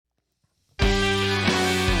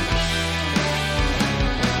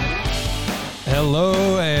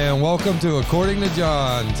Hello and welcome to According to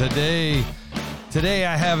John. Today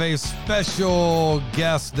I have a special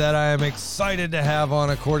guest that I am excited to have on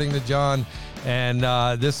According to John, and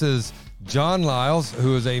this is John Lyles,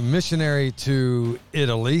 who is a missionary to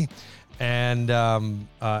Italy, and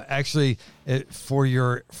actually, for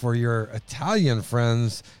your Italian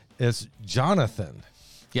friends, it's Jonathan.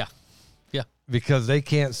 Yeah. Because they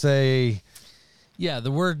can't say. Yeah,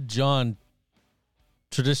 the word John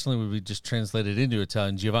traditionally would be just translated into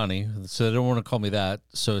Italian, Giovanni, so they don't want to call me that.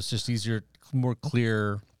 So it's just easier, more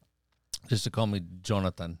clear, just to call me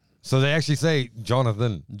Jonathan. So they actually say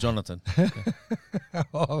Jonathan. Jonathan.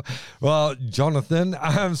 Well, Jonathan,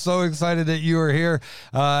 I'm so excited that you are here.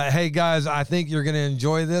 Hey, guys, I think you're going to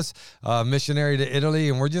enjoy this. Missionary to Italy,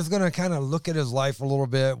 and we're just going to kind of look at his life a little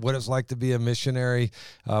bit, what it's like to be a missionary,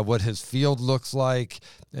 what his field looks like,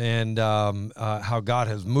 and how God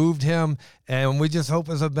has moved him. And we just hope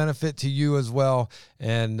it's a benefit to you as well,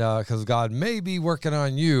 and because God may be working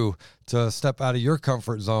on you to step out of your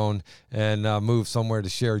comfort zone and move somewhere to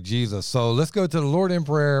share Jesus. So let's go to the Lord in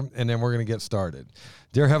prayer, and then we're going to get started.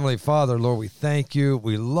 Dear Heavenly Father, Lord, we thank you.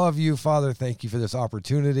 We love you, Father. Thank you for this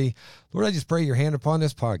opportunity. Lord, I just pray your hand upon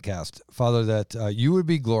this podcast, Father, that you would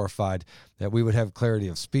be glorified, that we would have clarity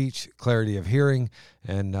of speech, clarity of hearing,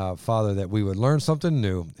 and Father, that we would learn something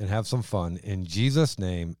new and have some fun. In Jesus'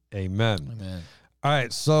 name, amen. Amen. All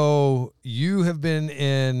right, so you have been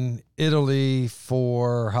in Italy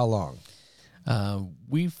for how long?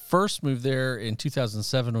 We first moved there in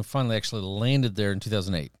 2007. We finally actually landed there in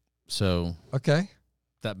 2008. So Okay.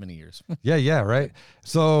 that many years. Yeah, right.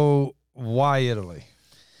 So why Italy?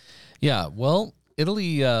 Yeah, well,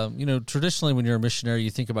 Italy, traditionally when you're a missionary,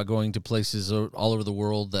 you think about going to places all over the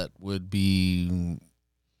world that would be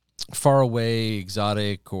far away,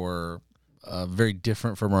 exotic, or very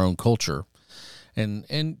different from our own culture.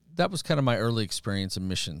 And that was kind of my early experience in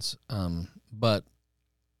missions. But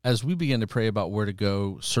as we began to pray about where to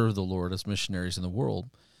go serve the Lord as missionaries in the world,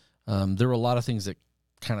 there were a lot of things that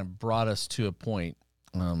kind of brought us to a point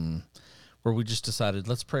where we just decided,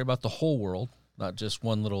 let's pray about the whole world, not just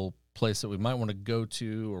one little place that we might want to go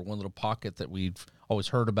to or one little pocket that we've always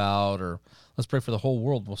heard about, or let's pray for the whole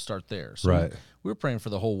world. We'll start there. So Right. we were praying for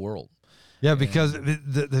the whole world. Yeah, because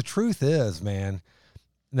the truth is, man,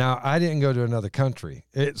 now I didn't go to another country.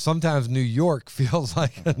 Sometimes New York feels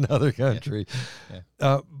like another country.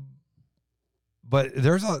 Yeah. But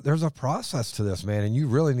there's a process to this, man, and you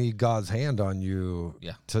really need God's hand on you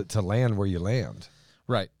to land where you land.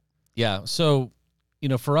 Right. Yeah. So,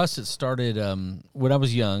 for us, it started when I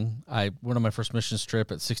was young. I went on my first missions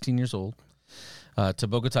trip at 16 years old to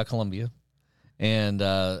Bogota, Colombia. And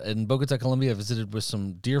in Bogota, Colombia, I visited with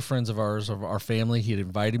some dear friends of ours, of our family. He had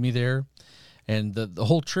invited me there. And the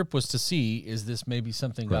whole trip was to see, is this maybe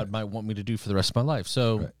something God might want me to do for the rest of my life?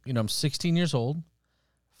 So, I'm 16 years old,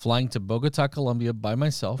 flying to Bogota, Colombia by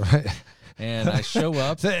myself. Right. And I show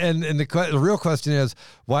up. And the real question is,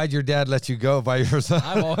 why'd your dad let you go by yourself?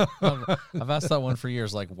 I've asked that one for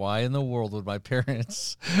years. Like, why in the world would my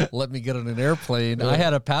parents let me get on an airplane? Right. I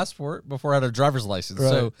had a passport before I had a driver's license. Right.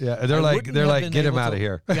 So yeah, they're like, get him out of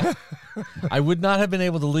here. Yeah, I would not have been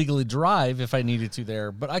able to legally drive if I needed to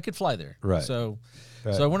there, but I could fly there. Right. So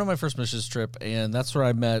I went on my first missions trip, and that's where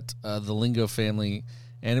I met the Lingo family,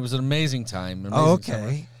 and it was an amazing time.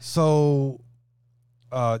 Okay. Summer.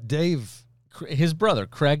 So, Dave. His brother,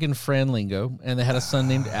 Craig and Fran Lingo, and they had a son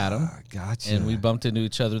named Adam. Gotcha. And we bumped into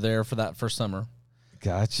each other there for that first summer.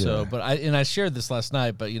 Gotcha. So, but I shared this last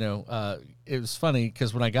night, but it was funny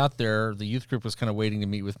because when I got there, the youth group was kind of waiting to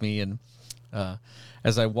meet with me, and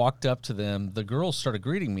as I walked up to them, the girls started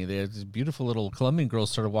greeting me. They had these beautiful little Colombian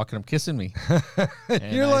girls started walking up, kissing me.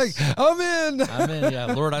 You're like, I'm in. I'm in. Yeah,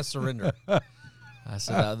 Lord, I surrender. I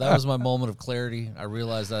said that was my moment of clarity. I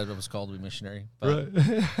realized that I was called to be missionary. But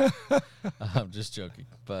I'm just joking.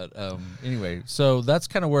 But anyway, so that's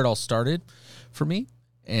kind of where it all started for me.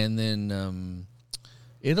 And then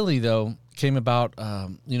Italy, though, came about,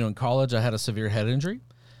 in college, I had a severe head injury.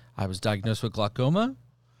 I was diagnosed with glaucoma.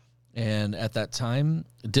 And at that time,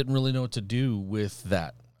 didn't really know what to do with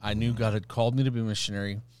that. I knew God had called me to be a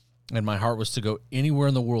missionary, and my heart was to go anywhere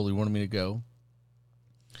in the world He wanted me to go.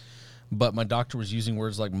 But my doctor was using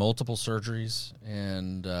words like multiple surgeries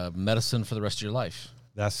and medicine for the rest of your life.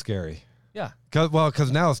 That's scary. Yeah.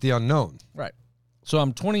 Because now it's the unknown. Right. So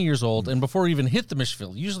I'm 20 years old, and before we even hit the mission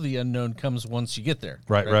field, usually the unknown comes once you get there.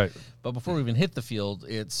 Right. But before we even hit the field,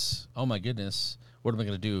 it's, oh my goodness, what am I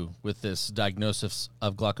going to do with this diagnosis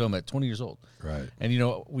of glaucoma at 20 years old? Right. And,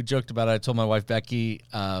 we joked about it. I told my wife, Becky,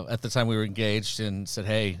 at the time we were engaged, and said,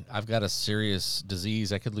 hey, I've got a serious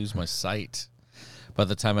disease. I could lose my sight. by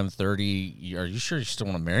the time I'm 30, are you sure you still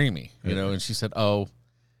want to marry me? You know, and she said, oh,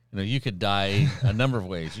 you know, you could die a number of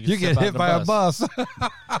ways. You get hit by a bus. And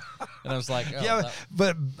I was like, oh, yeah,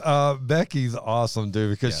 but Becky's awesome, dude,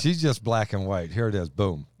 because she's just black and white. Here it is.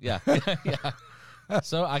 Boom. Yeah. Yeah.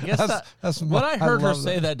 So I guess that's what I heard her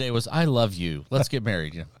say that day was, I love you. Let's get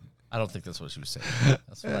married. You know, I don't think that's what she was saying.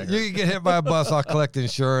 That's what I heard. You can get hit by a bus. I'll collect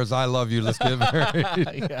insurance. I love you. Let's get married.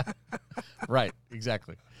 Yeah. Right.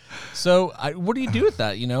 Exactly. So what do you do with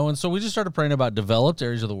that, you know? And so we just started praying about developed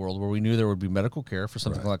areas of the world where we knew there would be medical care for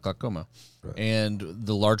something like glaucoma. Right. And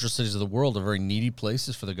the larger cities of the world are very needy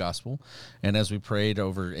places for the gospel. And as we prayed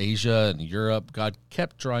over Asia and Europe, God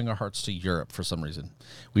kept drawing our hearts to Europe for some reason.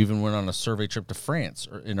 We even went on a survey trip to France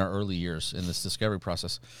in our early years in this discovery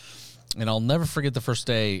process. And I'll never forget the first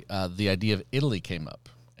day the idea of Italy came up.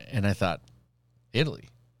 And I thought, Italy?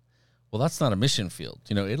 Well, that's not a mission field.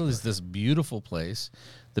 You know, Italy's this beautiful place.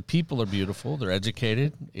 The people are beautiful. They're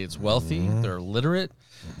educated. It's wealthy. They're literate.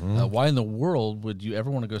 Why in the world would you ever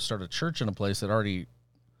want to go start a church in a place that already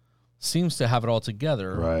seems to have it all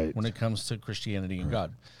together when it comes to Christianity and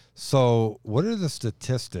God? So what are the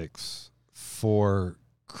statistics for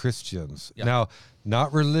Christians? Yeah. Now,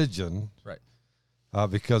 not religion. Right.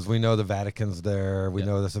 Because we know the Vatican's there. We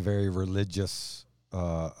know that's a very religious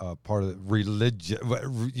part of the religion.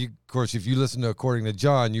 Of course, if you listen to According to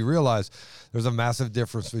John, you realize there's a massive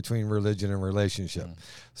difference between religion and relationship.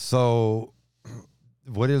 So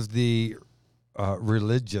what is the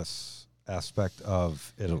religious aspect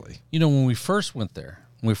of Italy? You know, when we first went there,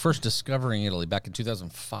 when we first discovering Italy back in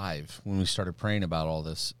 2005, when we started praying about all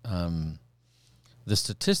this, the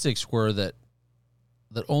statistics were that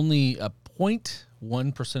only a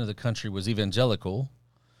 0.1% of the country was evangelical,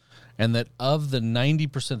 and that of the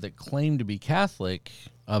 90% that claimed to be Catholic,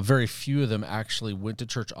 very few of them actually went to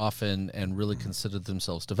church often and really considered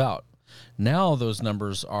themselves devout. Now those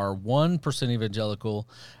numbers are 1% evangelical,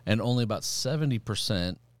 and only about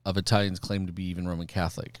 70% of Italians claim to be even Roman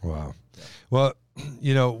Catholic. Wow. Yeah. Well,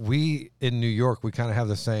 you know, we in New York, we kind of have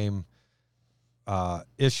the same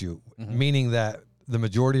issue, meaning that the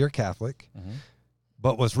majority are Catholic.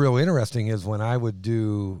 But what's real interesting is when I would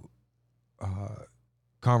do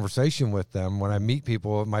conversation with them, when I meet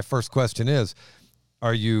people, my first question is,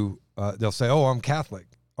 are you, they'll say, oh, I'm Catholic.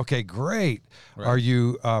 Okay, great. Right. Are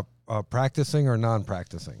you practicing or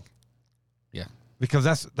non-practicing? Yeah.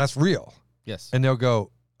 Because that's real. Yes. And they'll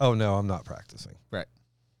go, oh, no, I'm not practicing. Right.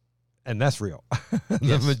 And that's real.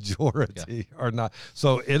 The majority are not.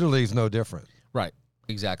 So Italy's no different. Right.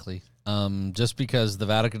 Exactly. Just because the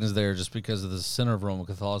Vatican is there, just because of the center of Roman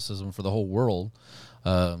Catholicism for the whole world,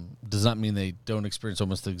 does not mean they don't experience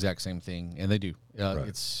almost the exact same thing, and they do.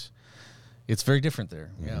 It's very different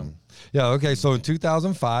there. Yeah. Yeah. Okay. So in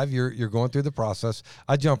 2005, you're going through the process.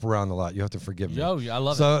 I jump around a lot. You have to forgive me. Oh, I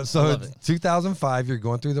love it. So 2005, you're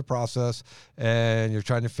going through the process, and you're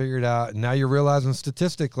trying to figure it out. And now you're realizing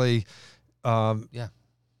statistically, Italy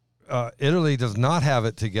does not have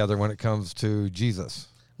it together when it comes to Jesus.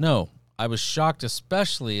 No, I was shocked,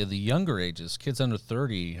 especially in the younger ages. Kids under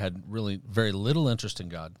 30 had really very little interest in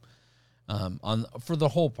God. For the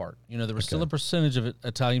whole part, you know, there was still a percentage of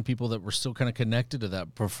Italian people that were still kind of connected to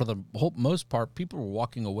that. But for the most part, people were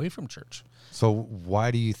walking away from church. So why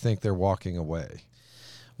do you think they're walking away?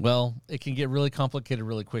 Well, it can get really complicated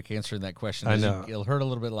really quick answering that question. I know. You heard a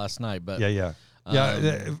little bit last night, but yeah.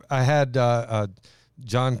 I had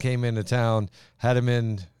John came into town, had him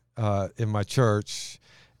in my church,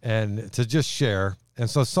 and to just share. And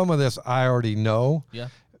so some of this I already know. Yeah.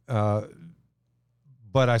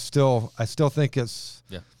 But I still think it's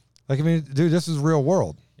like, I mean, dude, this is real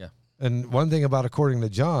world. Yeah. And one thing about According to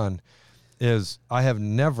John is I have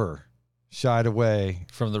never shied away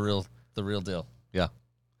from the real deal. Yeah.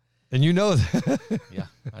 And you know that. Yeah,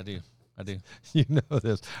 I do. You know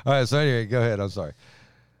this. All right. So anyway, go ahead. I'm sorry.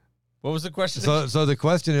 What was the question? So the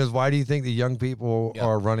question is, why do you think the young people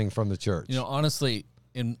are running from the church? You know, honestly,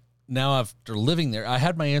 now after living there, I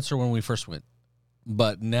had my answer when we first went.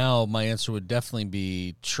 But now my answer would definitely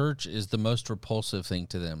be church is the most repulsive thing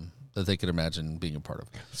to them that they could imagine being a part of.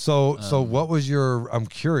 So what was I'm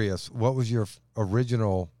curious, what was your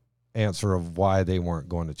original answer of why they weren't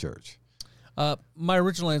going to church? My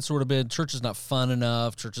original answer would have been church is not fun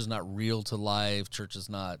enough. Church is not real to life. Church is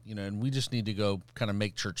not, and we just need to go kind of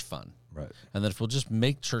make church fun. Right. And then if we'll just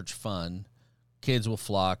make church fun, kids will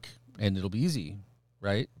flock and it'll be easy.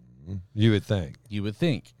 Right. You would think.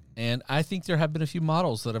 And I think there have been a few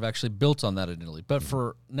models that have actually built on that in Italy. But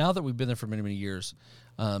for now that we've been there for many, many years,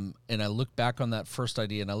 and I look back on that first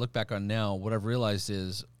idea and I look back on now, what I've realized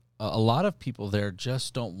is a lot of people there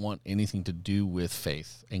just don't want anything to do with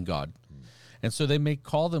faith and God. And so they may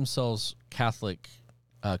call themselves Catholic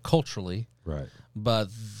culturally, Right. but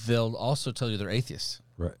they'll also tell you they're atheists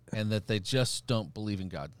Right. and that they just don't believe in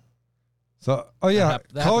God. So, oh yeah,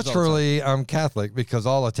 that happens all the time. culturally, I'm Catholic because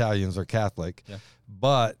all Italians are Catholic. Yeah.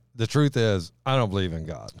 But the truth is, I don't believe in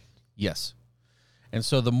God. Yes. And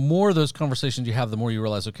so the more those conversations you have, the more you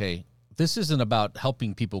realize, okay, this isn't about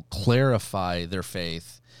helping people clarify their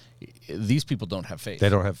faith. These people don't have faith. They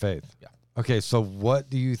don't have faith. Yeah. Okay, so what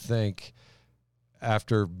do you think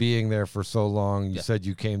after being there for so long, you said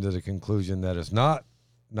you came to the conclusion that it's not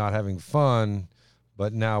having fun,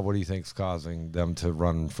 but now what do you think is causing them to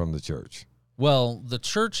run from the church? Well, the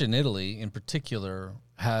church in Italy in particular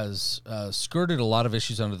has skirted a lot of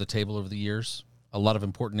issues under the table over the years, a lot of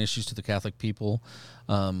important issues to the Catholic people.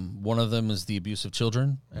 One of them is the abuse of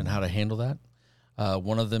children and how to handle that.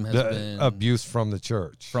 One of them has been abuse from the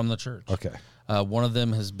church. From the church. Okay. One of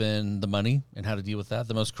them has been the money and how to deal with that.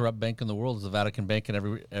 The most corrupt bank in the world is the Vatican Bank,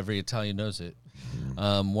 and every Italian knows it.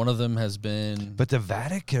 One of them has been... But the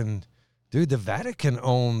Vatican, dude, the Vatican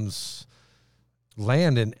owns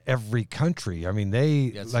land in every country. I mean,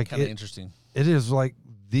 it's like kind of interesting. It is like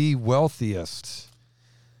the wealthiest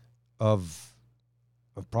of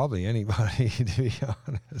probably anybody, to be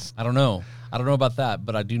honest. I don't know about that,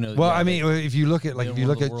 but I do know. Well, I mean, if you look at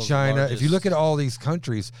China, if you look at all these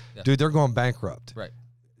countries, dude, they're going bankrupt. Right.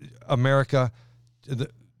 America,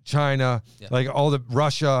 China, like all the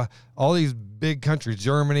Russia, all these big countries,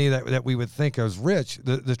 Germany that we would think is rich.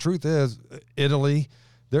 The truth is, Italy,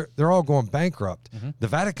 they're all going bankrupt. The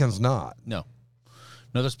Vatican's not. No,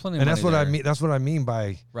 there's plenty of and money that's what there. I mean. That's what I mean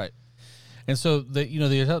by right. And so the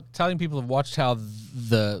Italian people have watched how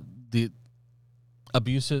the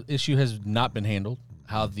abuse issue has not been handled,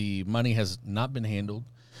 how the money has not been handled,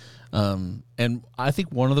 and I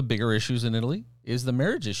think one of the bigger issues in Italy is the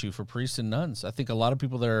marriage issue for priests and nuns. I think a lot of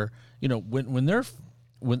people there,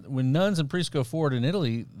 when nuns and priests go forward in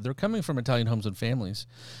Italy, they're coming from Italian homes and families,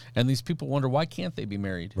 and these people wonder, why can't they be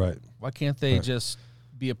married? Right. Why can't they just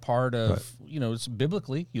be a part of, it's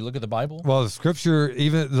biblically, you look at the Bible. Well, the scripture,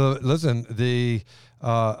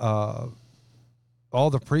 all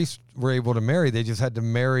the priests were able to marry. They just had to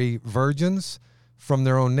marry virgins from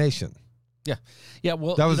their own nation. Yeah.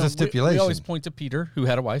 Well, that was the stipulation. We always point to Peter, who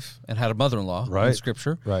had a wife and had a mother-in-law in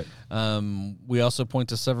Scripture. Right. We also point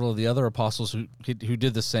to several of the other apostles who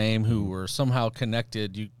did the same, who were somehow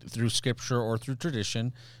connected through Scripture or through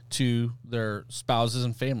tradition to their spouses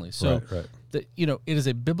and families. So, it is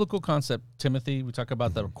a biblical concept. Timothy, we talk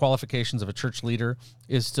about the qualifications of a church leader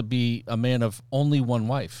is to be a man of only one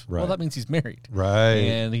wife. Right. Well, that means he's married. Right.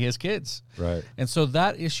 And he has kids. Right. And so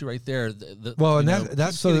that issue right there,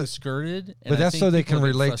 that's so getting skirted. But that's so they can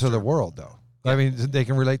relate to the world, though. Yeah. I mean, they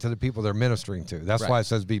can relate to the people they're ministering to. That's why it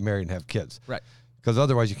says be married and have kids. Right. Because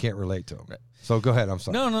otherwise you can't relate to them. Right. So go ahead. I'm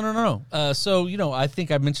sorry. No. So, I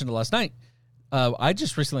think I mentioned it last night. I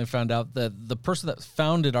just recently found out that the person that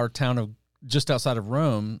founded our town of just outside of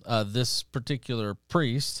Rome, this particular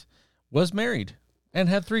priest, was married and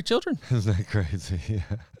had 3 children. Isn't that crazy? Yeah.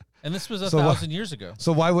 And this was 1,000 years ago.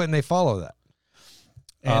 So why wouldn't they follow that?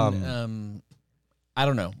 And I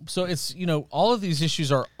don't know. So it's, all of these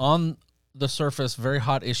issues are on the surface, very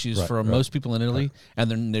hot issues for most people in Italy,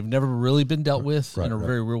 and they've never really been dealt with in a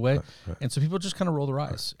very real way. And so people just kind of roll their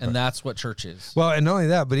eyes, and that's what church is. Well, and not only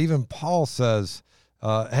that, but even Paul says,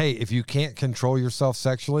 hey, if you can't control yourself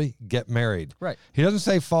sexually, get married. Right. He doesn't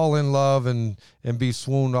say fall in love and be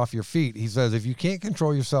swooned off your feet. He says if you can't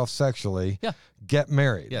control yourself sexually, get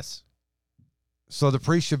married. Yes. So the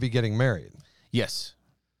priest should be getting married. Yes.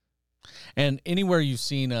 And anywhere you've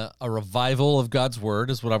seen a revival of God's word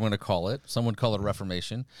is what I'm going to call it. Some would call it a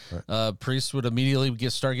reformation. Right. Priests would immediately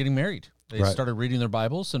start getting married. They started reading their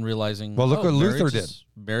Bibles and realizing, well, look what Luther did.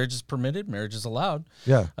 Marriage is permitted. Marriage is allowed.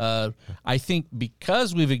 Yeah. I think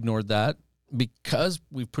because we've ignored that, because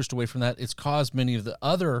we've pushed away from that, it's caused many of the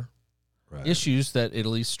other issues that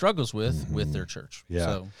Italy struggles with their church. Yeah.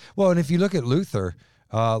 So, well, and if you look at Luther,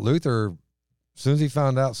 as soon as he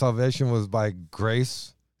found out salvation was by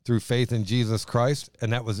grace through faith in Jesus Christ,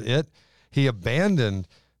 and that was it, he abandoned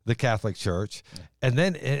the Catholic Church. Yeah. And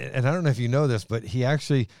then, and I don't know if you know this, but he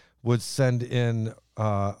actually would send in,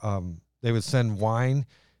 they would send wine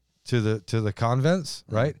to the convents,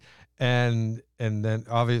 right? And then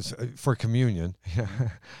obviously for communion.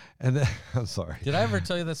 And then, I'm sorry. Did I ever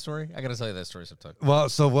tell you that story? I got to tell you that story sometime. Well,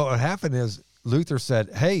 so what would happen is Luther said,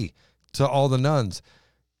 hey, to all the nuns,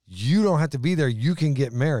 you don't have to be there. You can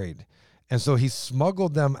get married. And so he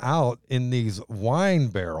smuggled them out in these wine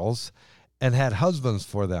barrels and had husbands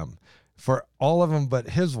for them, for all of them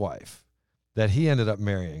but his wife that he ended up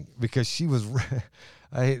marrying, because she was,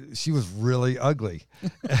 she was really ugly.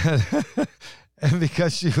 And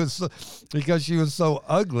because she was so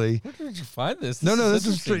ugly. Where did you find this? No, this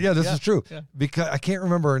is true. Yeah, this is true. Yeah. Because I can't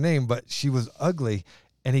remember her name, but she was ugly,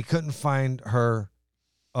 and he couldn't find her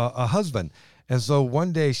a husband. And so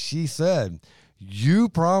one day she said, "You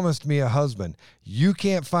promised me a husband. You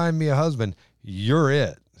can't find me a husband. You're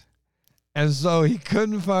it." And so he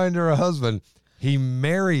couldn't find her a husband. He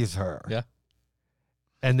marries her. Yeah.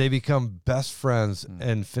 And they become best friends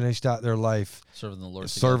and finished out their life serving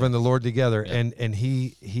the Lord together. Yeah. And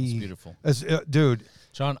he It's beautiful. Dude,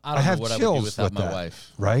 John, I don't know what I would do without my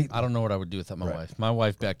wife. Right? I don't know what I would do without my wife. My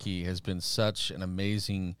wife, Becky, has been such an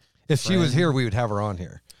amazing If she was here, we would have her on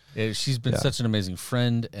here. She's been such an amazing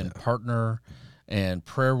friend and partner and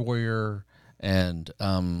prayer warrior and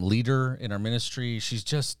leader in our ministry. She's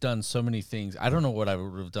just done so many things. I don't know what I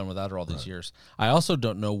would have done without her all these years. I also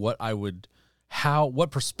don't know what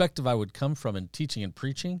perspective I would come from in teaching and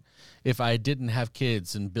preaching if I didn't have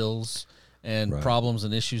kids and bills and problems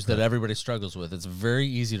and issues that everybody struggles with. It's very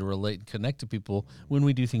easy to relate and connect to people when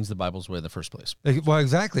we do things the Bible's way in the first place. Well,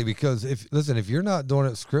 exactly, because if you're not doing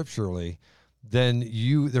it scripturally, then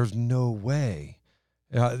there's no way.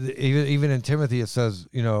 Even in Timothy, it says,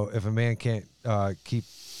 if a man can't keep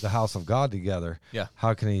the house of God together,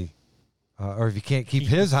 how can he? Or if he can't keep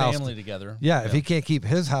his house family together, if he can't keep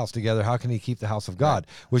his house together, how can he keep the house of God?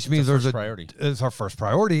 Which means priority. It's our first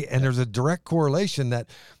priority, and there's a direct correlation that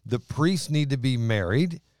the priests need to be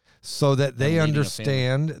married so that they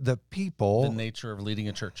understand the people, the nature of leading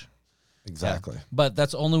a church. Exactly. Yeah. But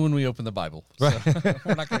that's only when we open the Bible. So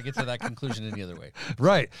we're not going to get to that conclusion any other way.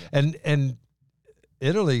 Right. And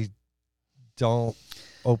Italy don't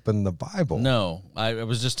open the Bible. No. I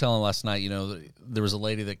was just telling last night, there was a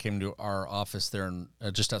lady that came to our office there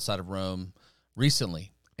just outside of Rome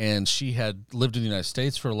recently, and she had lived in the United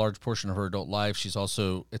States for a large portion of her adult life. She's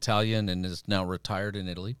also Italian and is now retired in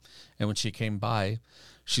Italy. And when she came by,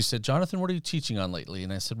 she said, "Jonathan, what are you teaching on lately?"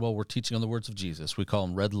 And I said, "Well, we're teaching on the words of Jesus. We call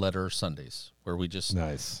them red letter Sundays, where we just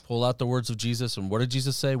pull out the words of Jesus and what did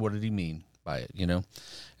Jesus say? What did he mean by it,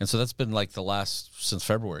 And so that's been like since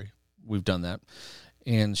February, we've done that.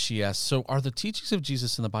 And she asked, "So are the teachings of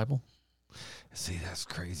Jesus in the Bible?" See, that's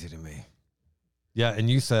crazy to me. Yeah, and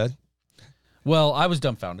you said? Well, I was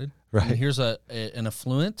dumbfounded. Right. And here's an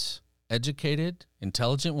affluent, educated,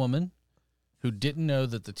 intelligent woman who didn't know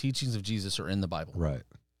that the teachings of Jesus are in the Bible. Right.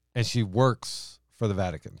 And she works for the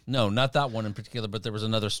Vatican. No, not that one in particular, but there was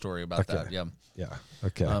another story about that. Yeah. Yeah.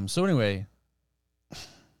 Okay. So anyway,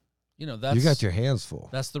 that's... You got your hands full.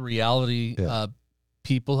 That's the reality. Yeah.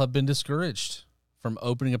 People have been discouraged from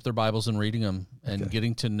opening up their Bibles and reading them and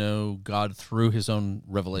getting to know God through his own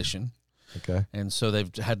revelation. Okay. And so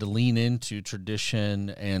they've had to lean into tradition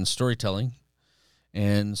and storytelling.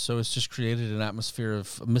 And so it's just created an atmosphere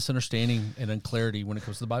of misunderstanding and unclarity when it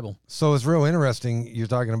comes to the Bible. So it's real interesting. You're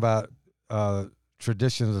talking about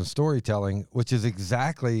traditions and storytelling, which is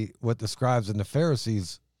exactly what the scribes and the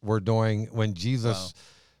Pharisees were doing when Jesus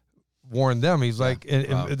warned them. He's like,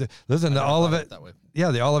 listen, the Olivet,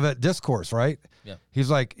 the Olivet Discourse, right? Yeah. He's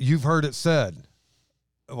like, you've heard it said.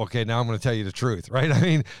 Okay, now I'm going to tell you the truth, right? I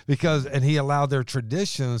mean, and he allowed their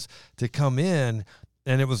traditions to come in,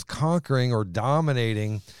 and it was conquering or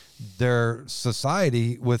dominating their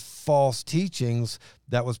society with false teachings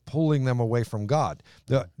that was pulling them away from God.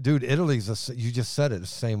 Dude, Italy's, you just said it the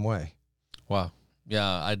same way. Wow.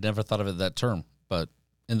 Yeah, I'd never thought of it that term, but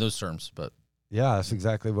in those terms, but. Yeah, that's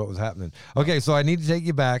exactly what was happening. Okay, so I need to take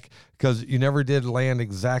you back because you never did land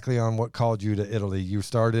exactly on what called you to Italy. You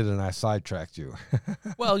started and I sidetracked you.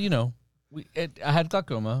 Well, I had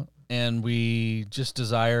glaucoma and we just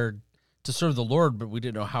desired to serve the Lord, but we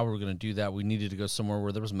didn't know how we were going to do that. We needed to go somewhere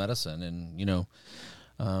where there was medicine and,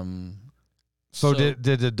 So did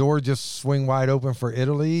the door just swing wide open for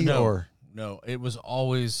Italy? No, it was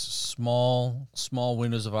always small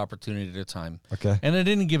windows of opportunity at a time. Okay. And at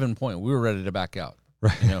any given point, we were ready to back out.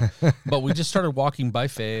 Right. But we just started walking by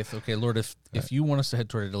faith. Okay, Lord, if you want us to head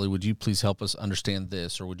toward Italy, would you please help us understand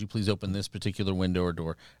this, or would you please open this particular window or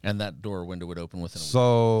door? And that door or window would open within a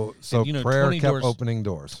week. So prayer kept opening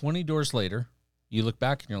doors. 20 doors later, you look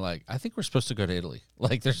back and you're like, I think we're supposed to go to Italy.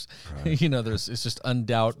 Like it's just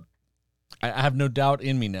undoubt. I have no doubt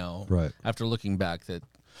in me now. Right. After looking back that.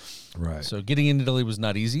 Right. So getting into Italy was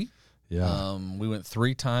not easy. Yeah. We went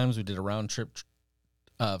 3 times. We did a round trip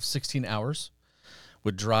of 16 hours.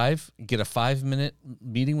 Would drive, get a 5-minute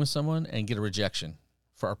meeting with someone, and get a rejection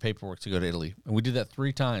for our paperwork to go to Italy. And we did that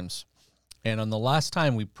 3 times. And on the last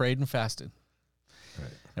time, we prayed and fasted. Right.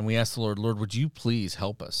 And we asked the Lord, would you please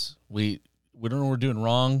help us? We don't know what we're doing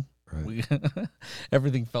wrong. We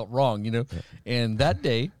everything felt wrong, you know. And that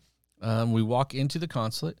day, we walk into the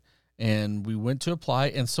consulate, and we went to apply,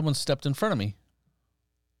 and someone stepped in front of me,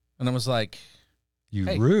 and I was like, You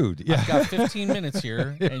hey, rude. Yeah. I've got 15 minutes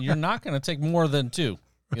here, and you're not going to take more than 2.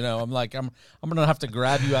 You know, I'm like, I'm going to have to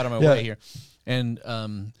grab you out of my way here. And,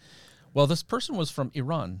 well, this person was from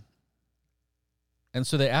Iran. And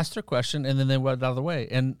so they asked their question, and then they went out of the way.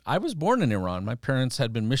 And I was born in Iran. My parents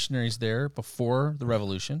had been missionaries there before the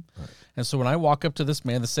revolution. Right. And so when I walk up to this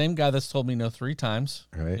man, the same guy that's told me no 3 times,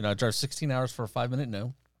 right. You know, I drive 16 hours for a 5-minute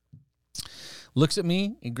no, looks at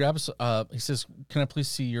me and grabs, he says, can I please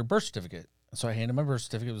see your birth certificate? So I handed him my birth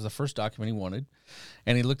certificate. It was the first document he wanted.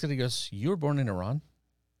 And he looked at it, he goes, you were born in Iran?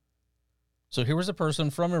 So here was a person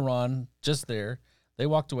from Iran just there. They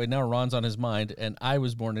walked away. Now Iran's on his mind, and I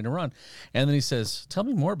was born in Iran. And then he says, tell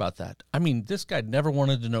me more about that. I mean, this guy never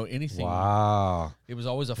wanted to know anything. Wow. It was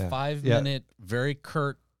always a 5-minute, very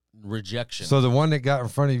curt rejection. So the one that got in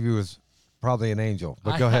front of you was probably an angel.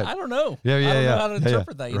 But go ahead. I don't know. Yeah, I don't know how to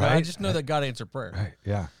interpret that. You know, right? I just know that God answered prayer. Right.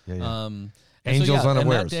 Yeah. Angels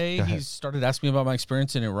unawares. And that day, he started asking me about my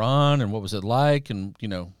experience in Iran and what was it like, and you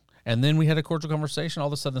know. And then we had a cordial conversation. All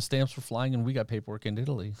of a sudden, the stamps were flying, and we got paperwork in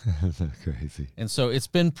Italy. That's crazy. And so it's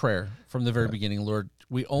been prayer from the very beginning. Lord,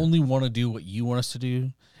 we only want to do what you want us to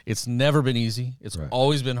do. It's never been easy. It's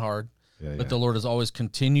always been hard. But the Lord has always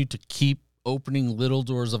continued to keep opening little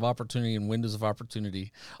doors of opportunity and windows of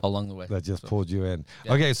opportunity along the way. That just pulled you in.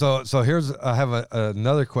 Yeah. Okay, so I have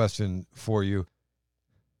another question for you.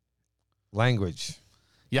 Language.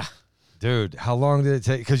 Yeah. Dude, how long did it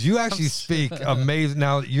take? Because you actually speak amazing.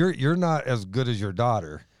 Now you're not as good as your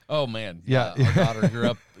daughter. Oh man, yeah. Our daughter grew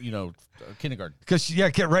up, you know, kindergarten. Because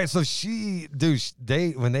right. So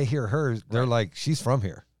when they hear her, they're like, she's from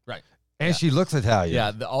here, right? And she looks Italian.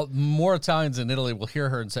 Yeah, more Italians in Italy will hear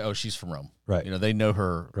her and say, "Oh, she's from Rome." Right. You know, they know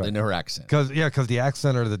her. Right. They know her accent. Because the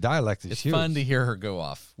accent or the dialect is huge. It's fun to hear her go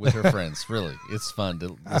off with her friends. Really, it's fun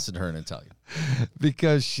to listen to her in Italian.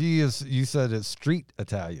 Because she is. You said it's street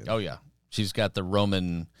Italian. Oh yeah. She's got the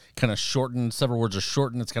Roman kind of shortened. Several words are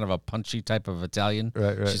shortened. It's kind of a punchy type of Italian.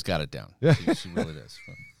 Right. She's got it down. She really does.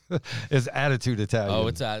 It's attitude Italian.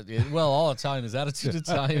 Oh, all Italian is attitude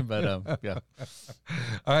Italian, but yeah.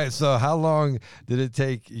 All right. So how long did it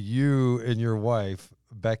take you and your wife,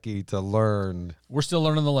 Becky, to learn? We're still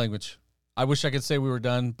learning the language. I wish I could say we were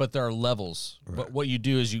done, but there are levels. Right. But what you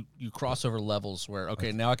do is you cross over levels where,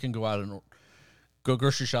 okay, now I can go out and go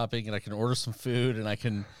grocery shopping, and I can order some food, and I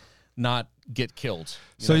can not get killed.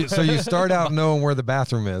 So you start out knowing where the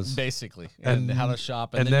bathroom is, basically, and how to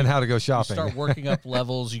shop, and then how to go shopping. You start working up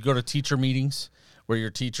levels. You go to teacher meetings where your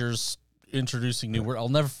teacher's introducing new word. I'll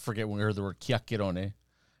never forget when we heard the word chiacchierone, and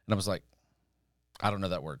I was like, I don't know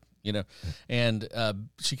that word, you know. And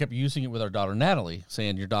she kept using it with our daughter Natalie,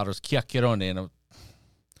 saying your daughter's chiacchierone,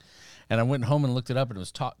 and I went home and looked it up, and it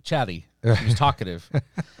was chatty. She was talkative.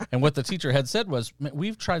 And what the teacher had said was,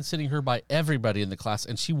 we've tried sitting her by everybody in the class,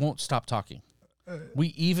 and she won't stop talking. We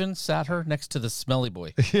even sat her next to the smelly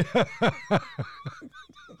boy.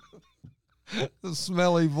 The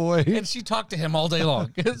smelly boy. And she talked to him all day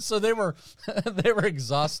long. So they were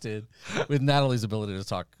exhausted with Natalie's ability to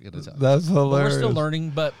talk in Italian. That's hilarious. But we're still learning,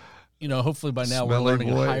 but you know, hopefully by now smelly we're learning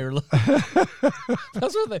boy. a higher level.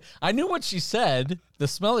 That's what I knew what she said, the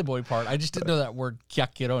smelly boy part. I just didn't know that word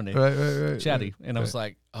chiacchierone. Right. Chatty. And I was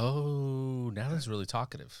like, oh, Natalie's really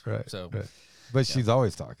talkative. Right. So But she's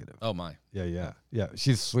always talkative. Oh my. Yeah.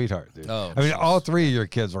 She's a sweetheart, dude. Oh, I mean, all 3 of your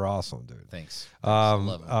kids are awesome, dude. Thanks.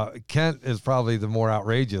 Love him. Kent is probably the more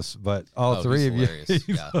outrageous, but all 3 of hilarious.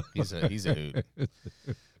 you. Yeah, he's a hoot.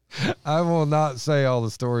 I will not say all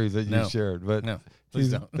the stories that you shared, but no,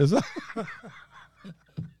 please don't.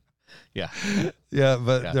 Yeah. Yeah,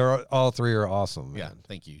 but they're all 3 are awesome. Man. Yeah,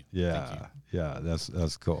 thank you. Yeah. Thank you. Yeah,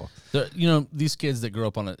 that's cool. You know, these kids that grow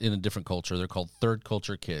up in a different culture, they're called third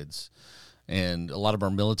culture kids. And a lot of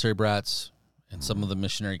them are military brats and some of the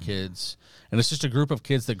missionary kids. And it's just a group of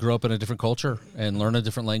kids that grow up in a different culture and learn a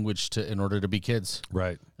different language in order to be kids.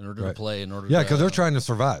 Right. In order to play, in order to... Yeah, because they're trying to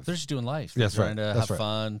survive. They're just doing life. That's trying to have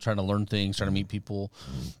fun, trying to learn things, trying to meet people.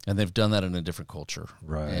 And they've done that in a different culture.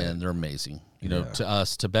 Right. And they're amazing. You know, to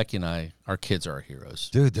us, to Becky and I, our kids are our heroes.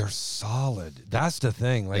 Dude, they're solid. That's the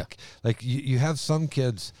thing. Like you have some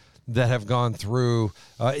kids that have gone through,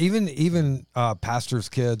 even pastors'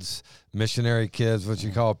 kids, missionary kids, what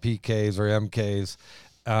you call PKs or MKs,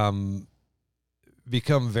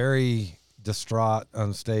 become very distraught,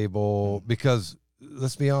 unstable, because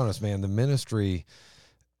let's be honest, man, the ministry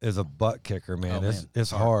is a butt kicker, man.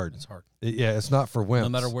 It's hard. It's hard. It's not for wimps. No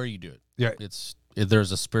matter where you do it. Yeah.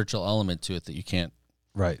 There's a spiritual element to it that you can't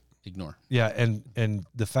ignore. Yeah, and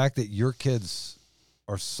the fact that your kids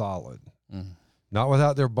are solid, Mm. not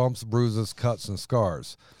without their bumps, bruises, cuts, and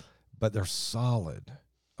scars, but they're solid,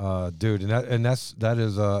 dude. That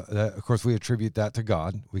is of course we attribute that to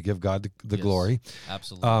God. We give God the Yes, glory.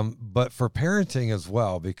 Absolutely. But for parenting as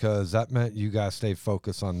well, because that meant you guys stayed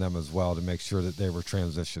focused on them as well to make sure that they were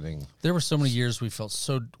transitioning. There were so many years we felt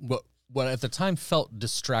so what at the time felt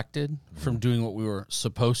distracted from doing what we were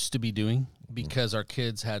supposed to be doing because our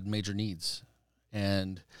kids had major needs.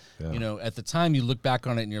 And Yeah. you know, at the time you look back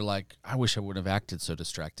on it and you're like, I wish I wouldn't have acted so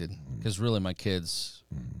distracted, because really my kids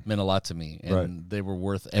meant a lot to me, and Right. they were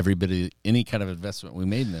worth any kind of investment we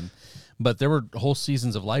made in them. But there were whole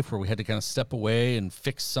seasons of life where we had to kind of step away and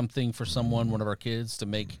fix something for someone, one of our kids, to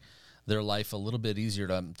make their life a little bit easier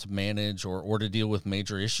to manage or to deal with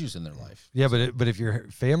major issues in their life. Yeah, but if your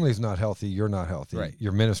family's not healthy, you're not healthy. Right.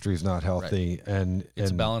 Your ministry's not healthy, and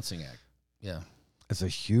It's a balancing act. Yeah. it's a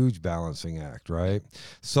huge balancing act, right?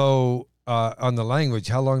 So on the language,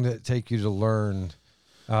 how long did it take you to learn?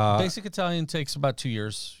 Basic Italian takes about 2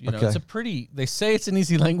 years. You know, Okay. they say it's an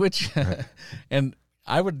easy language. And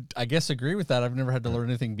I guess agree with that. I've never had to learn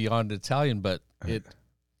anything beyond Italian, but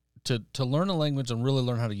to learn a language and really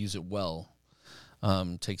learn how to use it well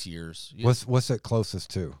takes years. What's it closest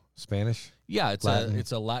to? Spanish? Yeah, Latin?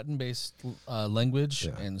 it's a Latin-based language,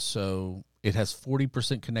 Yeah. and so it has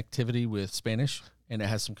 40% connectivity with Spanish, and it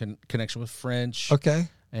has some connection with French. Okay.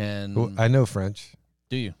 And Well, I know French.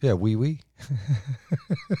 do you? Yeah, oui.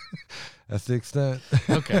 That's the extent.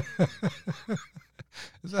 Okay.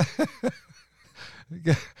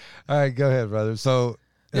 All right, go ahead, brother. So,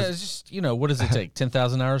 Yeah, it's just, what does it take?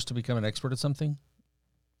 10,000 hours to become an expert at something?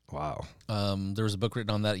 wow. There was a book written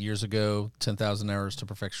on that years ago, 10,000 Hours to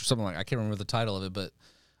Perfection, something like, I can't remember the title of it, but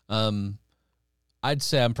I'd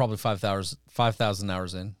say I'm probably 5,000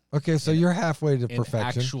 hours in. Okay, so you're halfway to In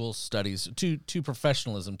perfection. actual studies, to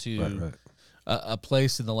professionalism, to Right. a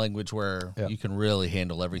place in the language where Yeah. you can really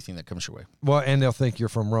handle everything that comes your way. Well, and they'll think you're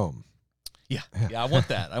from Rome. Yeah, I want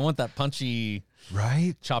that. I want that punchy,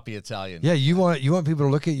 Right? choppy Italian. Yeah, you want people to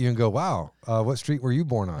look at you and go, "Wow, what street were you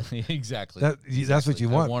born on?" Exactly. That's what you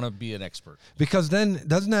want. I want to be an expert. Because then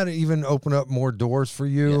doesn't that even open up more doors for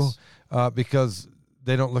you? Yes. Because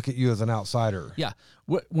they don't look at you as an outsider. Yeah.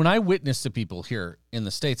 When I witness to people here in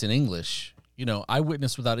the States in English, I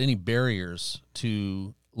witness without any barriers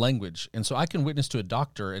to language. And so I can witness to a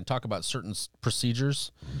doctor and talk about certain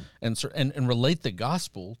procedures and relate the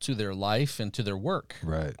gospel to their life and to their work.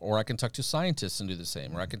 Right. Or I can talk to scientists and do the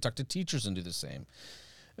same, or I can talk to teachers and do the same.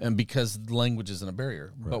 And because language isn't a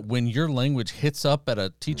barrier. Right. But when your language hits up at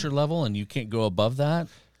a teacher level and you can't go above that,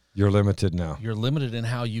 You're limited now. you're limited in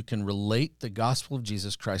how you can relate the gospel of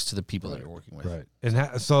Jesus Christ to the people that you're working with. Right.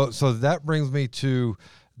 And so that brings me to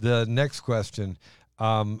the next question.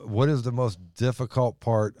 What is the most difficult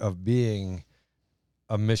part of being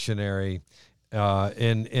a missionary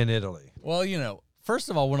in Italy? Well, first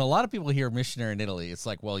of all, when a lot of people hear missionary in Italy, it's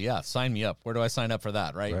like, well, yeah, sign me up. Where do I sign up for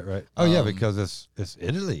that, right? Right. Oh yeah, because it's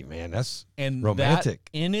Italy, man. That's And romantic.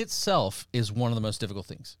 that in itself is one of the most difficult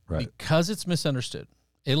things. Right. Because it's misunderstood.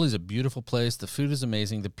 Italy's a beautiful place. The food is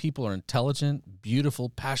amazing. The people are intelligent, beautiful,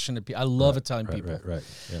 passionate people. I love Italian people. Right.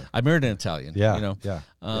 Yeah. I married an Italian. Yeah. Yeah.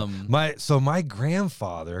 My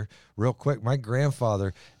grandfather, real quick, my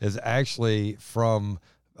grandfather is actually from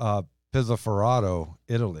Pizzaferrato,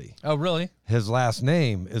 Italy. Oh, really? His last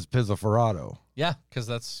name is Pizzaferrato. Yeah, because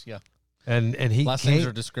that's, And he last came, names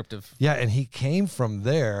are descriptive. yeah, and he came from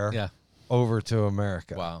there Yeah. over to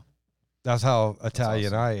America. Wow. That's how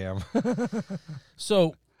Italian I am.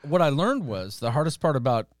 So what I learned was the hardest part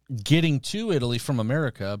about getting to Italy from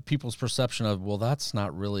America, people's perception of, well, that's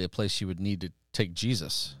not really a place you would need to take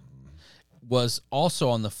Jesus, was also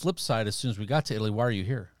on the flip side. As soon as we got to Italy, why are you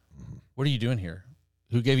here? What are you doing here?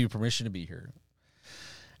 Who gave you permission to be here?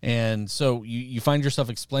 And so you find yourself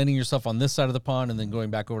explaining yourself on this side of the pond and then going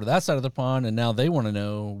back over to that side of the pond, and now they want to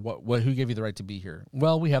know who gave you the right to be here.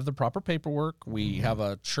 Well, we have the proper paperwork. We have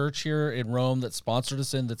a church here in Rome that sponsored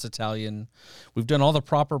us in that's Italian. We've done all the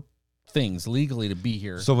proper things legally to be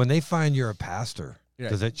here. So when they find you're a pastor, Yeah.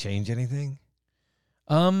 does it change anything?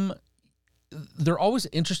 They're always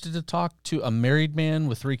interested to talk to a married man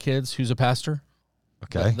with 3 kids who's a pastor.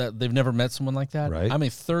 Okay. That they've never met someone like that. Right. I'm a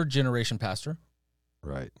 3rd generation pastor.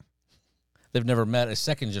 Right. They've never met a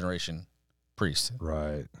 2nd generation priest.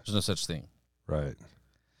 Right. There's no such thing. Right.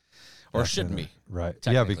 Or shouldn't be. Right.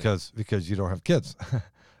 Yeah, technically. because you don't have kids.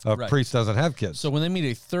 A Right. priest doesn't have kids. So when they meet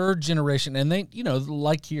a 3rd generation, and they,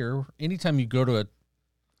 like here, anytime you go to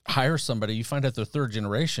hire somebody, you find out they're 3rd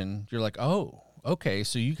generation, you're like, oh, okay,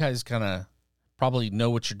 so you guys kind of probably know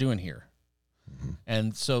what you're doing here.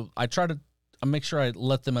 And so I try to make sure I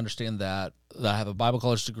let them understand that I have a Bible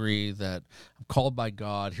college degree, that I'm called by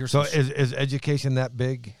God. So is education that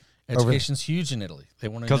big? Education's huge in Italy. They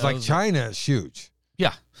want to know because like China is huge.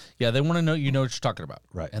 Yeah, they want to know what you're talking about,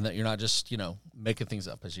 right? And that you're not just making things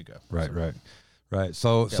up as you go. Right.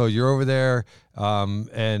 So you're over there,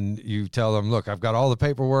 and you tell them, look, I've got all the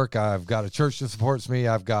paperwork. I've got a church that supports me.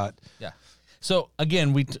 I've got So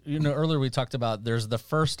again, earlier we talked about there's the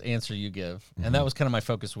first answer you give, and that was kind of my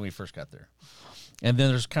focus when we first got there. And then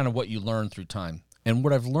there's kind of what you learn through time. And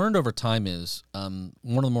what I've learned over time is one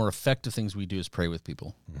of the more effective things we do is pray with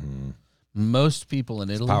people. Mm-hmm. Most people in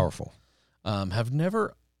Italy powerful. Have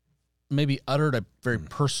never maybe uttered a very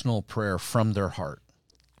personal prayer from their heart.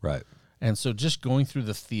 Right. And so just going through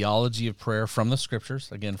the theology of prayer from the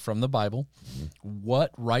scriptures, again, from the Bible,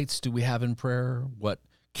 what rights do we have in prayer? What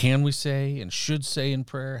can we say and should say in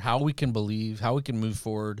prayer? How we can believe, how we can move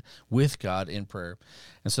forward with God in prayer.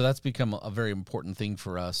 And so that's become a very important thing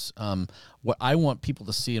for us. What I want people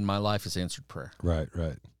to see in my life is answered prayer. Right.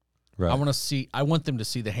 I want them to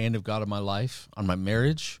see the hand of God in my life, on my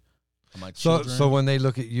marriage, on my children. So when they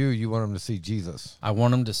look at you, you want them to see Jesus. I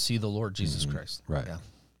want them to see the Lord Jesus Christ. Right. Yeah.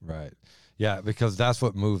 Right. Yeah, because that's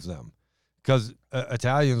what moves them. Because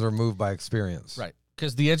Italians are moved by experience. Right.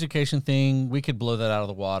 Because the education thing, we could blow that out of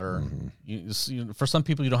the water. For some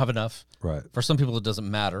people, you don't have enough. Right. For some people, it doesn't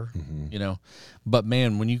matter, But,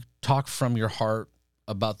 man, when you talk from your heart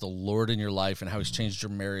about the Lord in your life and how he's changed your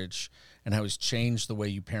marriage and how he's changed the way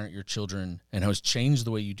you parent your children and how he's changed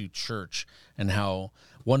the way you do church and how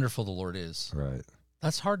wonderful the Lord is. Right.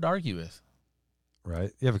 That's hard to argue with.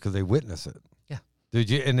 Right. Yeah, because they witness it. Yeah.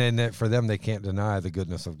 And then for them, they can't deny the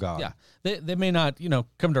goodness of God. Yeah. They may not,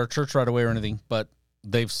 come to our church right away or anything, but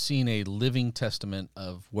they've seen a living testament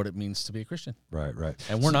of what it means to be a Christian. Right.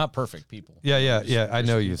 And we're not perfect people. Yeah. I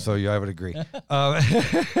know you, so I would agree. That's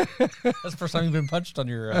the first time you've been punched on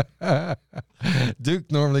your... Duke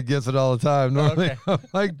normally gets it all the time. Normally, I'm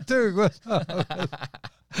like, Duke, what's up?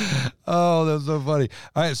 Oh, that's so funny.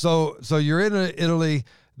 All right, so you're in Italy.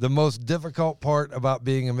 The most difficult part about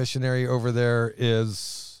being a missionary over there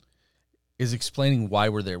is explaining why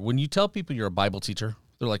we're there. When you tell people you're a Bible teacher,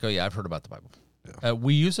 they're like, oh, yeah, I've heard about the Bible. Yeah.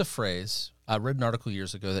 We use a phrase. I read an article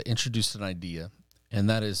years ago that introduced an idea, and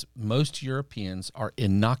that is most Europeans are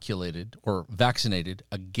inoculated or vaccinated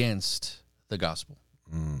against the gospel.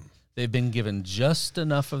 They've been given just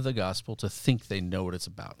enough of the gospel to think they know what it's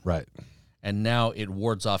about. Right. And now it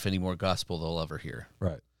wards off any more gospel they'll ever hear.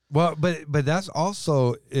 Right. Well, but that's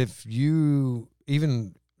also, if you,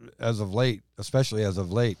 even as of late, especially as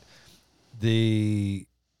of late, the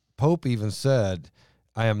Pope even said,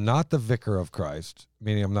 I am not the vicar of Christ,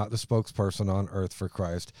 meaning I'm not the spokesperson on earth for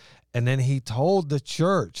Christ. And then he told the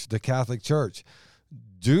church, the Catholic Church,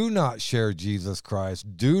 do not share Jesus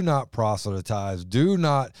Christ. Do not proselytize.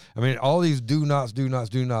 All these do not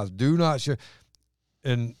share.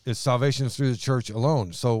 And it's salvation is through the church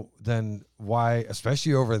alone. So then why,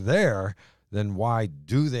 especially over there, then why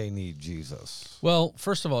do they need Jesus? Well,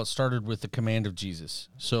 first of all, it started with the command of Jesus.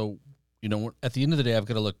 So, at the end of the day, I've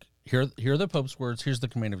got to look, here are the Pope's words, here's the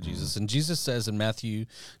command of Jesus. And Jesus says in Matthew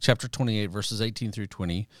chapter 28, verses 18 through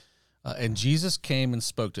 20, and Jesus came and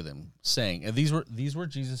spoke to them, saying, and these were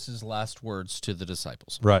Jesus' last words to the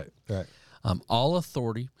disciples. Right. All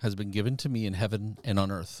authority has been given to me in heaven and on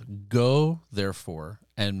earth. Go, therefore,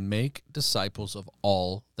 and make disciples of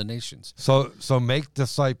all the nations. So make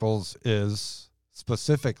disciples is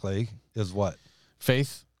what?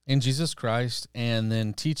 Faith in Jesus Christ, and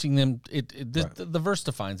then teaching them. The verse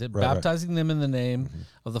defines it: baptizing them in the name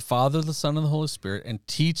of the Father, the Son, and the Holy Spirit, and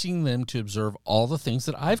teaching them to observe all the things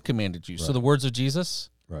that I've commanded you. Right. So the words of Jesus.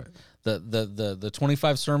 Right. The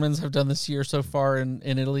 25 sermons I've done this year so far in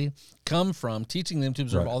Italy come from teaching them to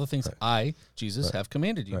observe all the things I, Jesus, have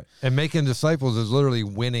commanded you. Right. And making disciples is literally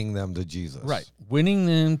winning them to Jesus. Right. Winning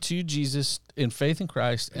them to Jesus in faith in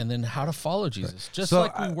Christ, and then how to follow Jesus. Right. Just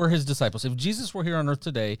like we were his disciples. If Jesus were here on earth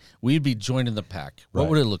today, we'd be joining the pack. What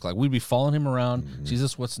would it look like? We'd be following him around. Mm-hmm.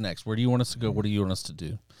 Jesus, what's next? Where do you want us to go? What do you want us to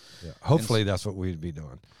do? Yeah. Hopefully that's what we'd be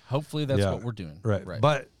doing. Hopefully that's what we're doing. Right.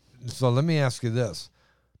 But so let me ask you this.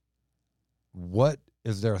 What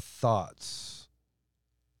is their thoughts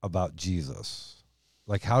about Jesus?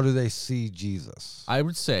 Like, how do they see Jesus? I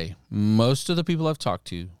would say most of the people I've talked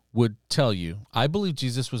to would tell you, I believe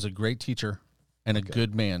Jesus was a great teacher and a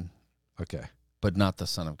good man. Okay. But not the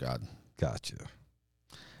Son of God. Gotcha.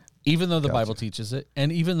 Even though the Bible teaches it,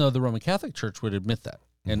 and even though the Roman Catholic Church would admit that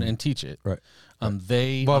and teach it. Right.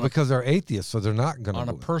 Because they're atheists, so they're not going to. On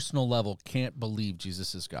a personal level, can't believe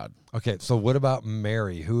Jesus is God. Okay, so what about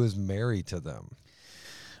Mary? Who is Mary to them?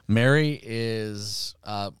 Mary is,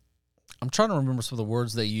 I'm trying to remember some of the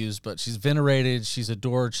words they use, but she's venerated, she's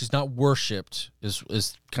adored, she's not worshipped,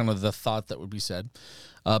 is kind of the thought that would be said.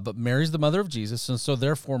 But Mary's the mother of Jesus, and so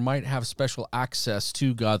therefore might have special access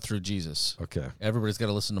to God through Jesus. Okay. Everybody's got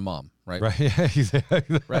to listen to mom, right? Right. Yeah,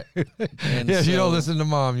 exactly. Right. And Yeah, if you so- don't listen to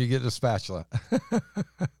mom, you get the spatula.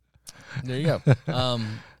 There you go.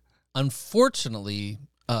 Unfortunately,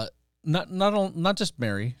 not just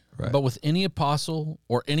Mary, Right. but with any apostle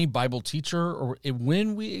or any Bible teacher, or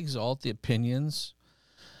when we exalt the opinions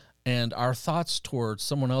and our thoughts towards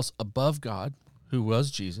someone else above God, who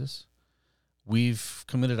was Jesus, we've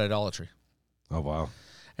committed idolatry. Oh, wow.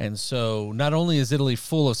 And so not only is Italy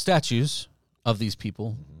full of statues of these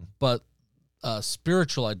people, but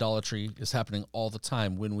spiritual idolatry is happening all the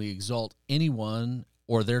time when we exalt anyone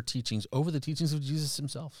or their teachings over the teachings of Jesus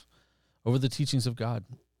himself, over the teachings of God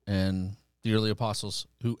and the early apostles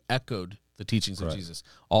who echoed the teachings of Right. Jesus.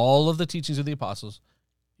 All of the teachings of the apostles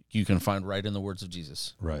you can find right in the words of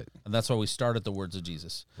Jesus. Right. And that's why we start at the words of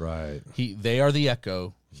Jesus. Right. They are the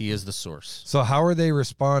echo. He is the source. So how are they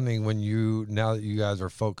responding now that you guys are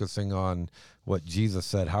focusing on what Jesus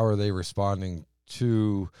said, how are they responding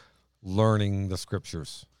to learning the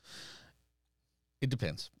scriptures? It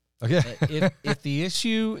depends. Okay. If the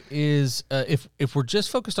issue is if we're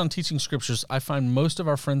just focused on teaching scriptures, I find most of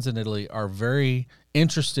our friends in Italy are very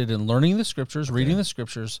interested in learning the scriptures, reading the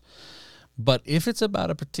scriptures. But if it's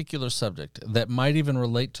about a particular subject that might even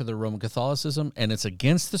relate to their Roman Catholicism and it's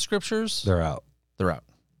against the scriptures, They're out. they're out.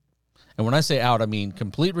 And when I say out, I mean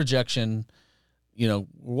complete rejection. You know,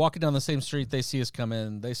 we're walking down the same street, they see us come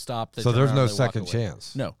in, they stop. They So turn there's around, no they walk second away.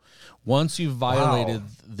 chance. No. Once you've violated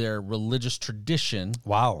their religious tradition,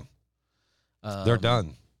 Wow. They're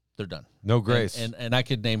done. they're done. No grace. And I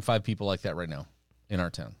could name 5 people like that right now in our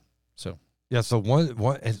town. So Yeah, so one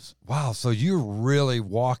is wow, so you're really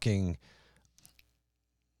walking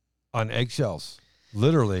on eggshells,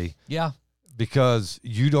 literally, yeah, because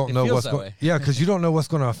you don't It know feels what's that going. way. Yeah, because you don't know what's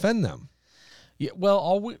going to offend them. yeah.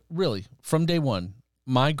 Well, really from day one,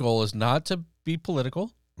 my goal is not to be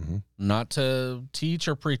political, Mhm. not to teach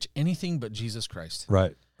or preach anything but Jesus Christ.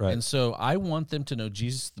 Right, right, And so I want them to know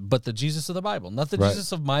Jesus, but the Jesus of the Bible, not the Right.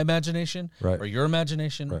 Jesus of my imagination Right. or your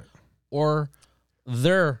imagination Right. or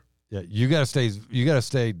their. yeah. You got to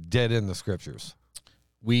stay dead in the scriptures.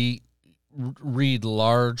 We read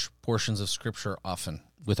large portions of scripture often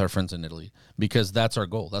with our friends in Italy because that's our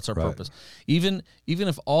goal. That's our Right. purpose. Even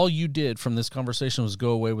if all you did from this conversation was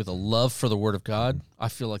go away with a love for the word of God, I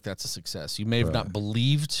feel like that's a success. You may have not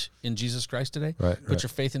believed in Jesus Christ today, Right, put right. your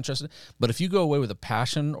faith and trust in it. But if you go away with a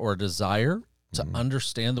passion or a desire to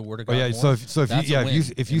understand the word of Oh God yeah, more, so if you that's a win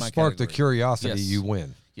if in you my spark the category. curiosity, Yes. you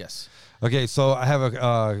win. Yes. Okay, so I have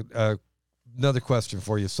another question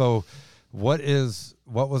for you. So, what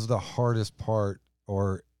was the hardest part,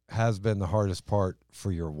 or has been the hardest part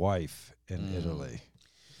for your wife in Italy,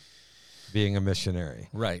 being a missionary?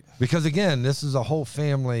 Right. Because again, this is a whole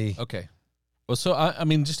family. Okay. Well, so I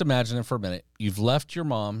mean, just imagine it for a minute. You've left your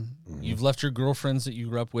mom. You've left your girlfriends that you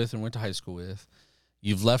grew up with and went to high school with.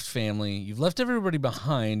 You've left family. You've left everybody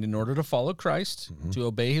behind in order to follow Christ, to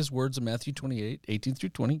obey his words in Matthew 28, 18 through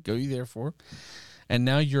 20. Go ye therefore. And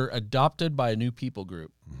now you're adopted by a new people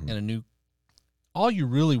group and all you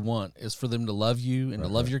really want is for them to love you and to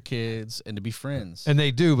love your kids and to be friends. And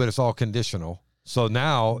they do, but it's all conditional. So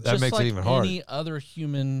now that Just makes like it even harder. any other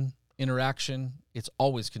human interaction, it's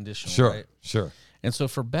always conditional, Sure, right? sure. And so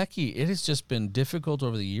for Becky, it has just been difficult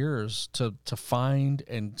over the years to find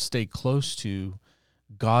and stay close to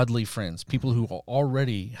godly friends, people who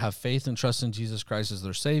already have faith and trust in Jesus Christ as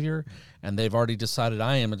their Savior, and they've already decided,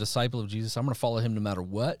 I am a disciple of Jesus. I'm going to follow him no matter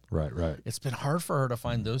what. Right, right. It's been hard for her to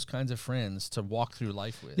find those kinds of friends to walk through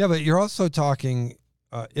life with. Yeah, but you're also talking.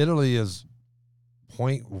 Italy is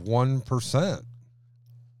 0.1%.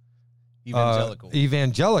 Evangelical.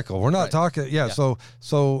 Evangelical. We're not Right. talking. Yeah, Yeah.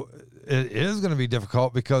 So it is going to be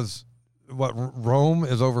difficult because Rome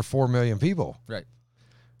is over 4 million people. Right.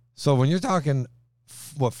 So when you're talking,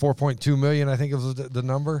 4.2 million, I think it was the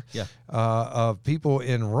number. Yeah. Of people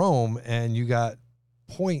in Rome, and you got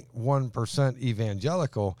 0.1%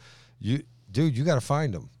 evangelical. You got to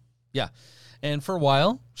find them. Yeah. And for a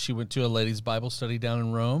while, she went to a ladies' Bible study down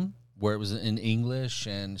in Rome where it was in English,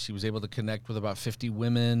 and she was able to connect with about 50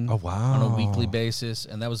 women Oh, wow. on a weekly basis,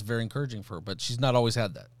 and that was very encouraging for her, but she's not always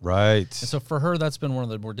had that. Right. And so for her, that's been one of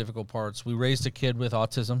the more difficult parts. We raised a kid with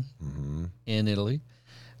autism in Italy.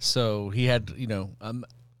 So he had,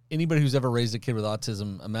 anybody who's ever raised a kid with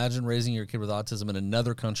autism, imagine raising your kid with autism in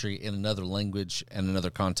another country, in another language, and another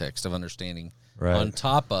context of understanding Right. on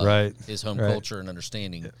top of Right. his home Right. culture and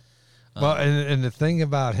understanding Well, and the thing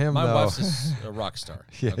about him, My though, wife's a rock star.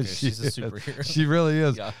 yeah, Okay, she she's a is. superhero. She really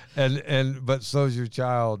is. Yeah. But so's your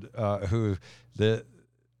child,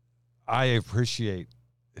 I appreciate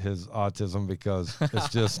his autism because it's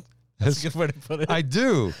just That's a good way to put it. I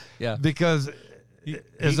do. Yeah. Because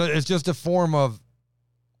it's just a form of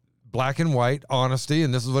black and white honesty,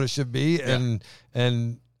 and this is what it should be. Yeah.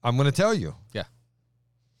 And I'm going to tell you. Yeah.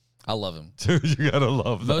 I love him. Dude, you got to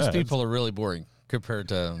love that. Most people are really boring compared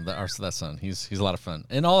to that son. He's a lot of fun.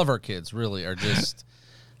 And all of our kids really are just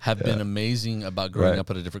have been amazing about growing up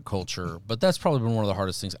in a different culture. But that's probably been one of the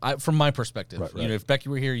hardest things from my perspective. Right. You know, if Becky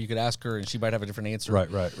were here, you could ask her and she might have a different answer.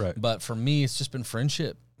 Right. But for me, it's just been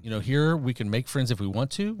friendship. You know, here we can make friends if we want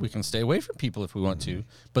to. We can stay away from people if we want to,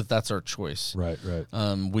 but that's our choice. Right.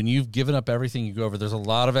 When you've given up everything you go over, there's a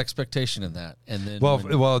lot of expectation in that. And then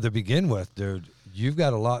well, to begin with, dude, you've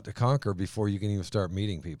got a lot to conquer before you can even start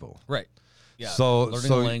meeting people. Right. Yeah. So learning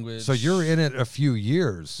the language. So you're in it a few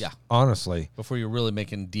years. Yeah. Honestly. Before you're really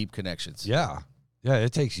making deep connections. Yeah.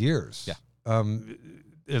 It takes years. Yeah.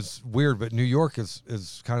 It's weird, but New York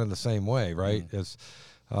is kind of the same way, right? It's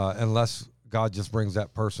unless God just brings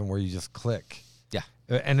that person where you just click. Yeah.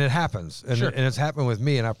 And it happens. And, Sure. and it's happened with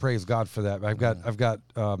me, and I praise God for that. I've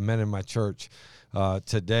got men in my church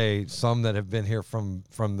today, some that have been here from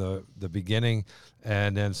the beginning,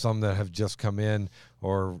 and then some that have just come in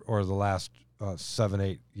or the last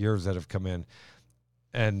 7-8 years that have come in.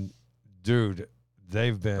 And dude,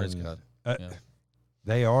 they've been Praise God.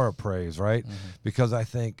 they are a praise, right? Because I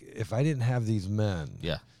think if I didn't have these men,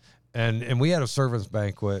 and we had a servants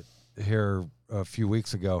banquet here a few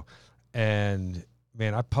weeks ago, and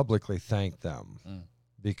man, I publicly thanked them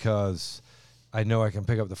because I know I can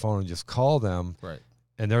pick up the phone and just call them, Right.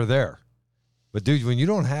 and they're there. But dude, when you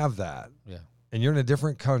don't have that, and you're in a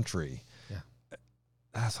different country,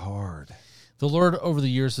 that's hard. The Lord over the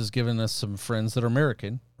years has given us some friends that are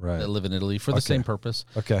American that live in Italy for the same purpose.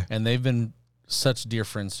 Okay. And they've been such dear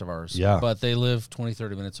friends of ours. Yeah. But they live 20,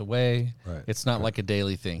 30 minutes away. Right. It's not like a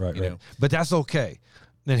daily thing, you know. But that's okay.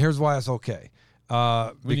 And here's why it's okay.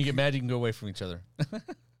 When you get mad, you can go away from each other.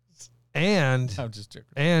 And I'm just joking.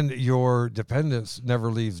 And your dependence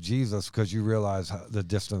never leaves Jesus because you realize the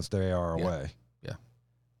distance they are away. Yeah.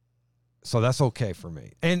 So that's okay for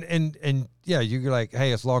me. And yeah, you're like,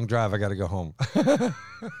 hey, it's a long drive. I got to go home.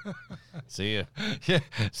 See ya. Yeah.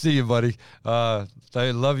 See you, buddy. I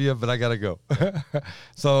love you, but I got to go.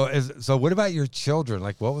 So what about your children?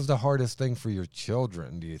 Like, what was the hardest thing for your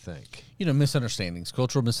children, do you think? You know, misunderstandings,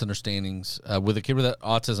 cultural misunderstandings. With a kid with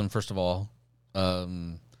autism, first of all,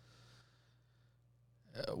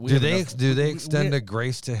 do they extend a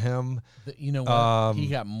grace to him? You know what? He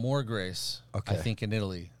got more grace, I think, in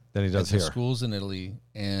Italy than he does here. here. Schools in Italy,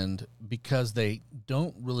 and because they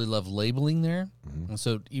don't really love labeling there, and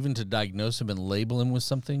so even to diagnose him and label him with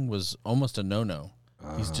something was almost a no-no.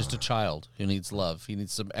 He's just a child who needs love. He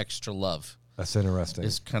needs some extra love. That's interesting.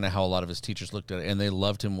 Is kind of how a lot of his teachers looked at it, and they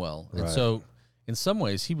loved him well. Right. And so, in some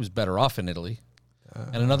ways, he was better off in Italy,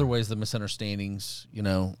 and in other ways, the misunderstandings. You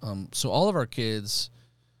know, so all of our kids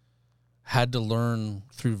had to learn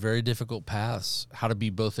through very difficult paths how to be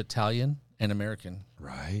both Italian and American.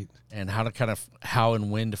 Right. And how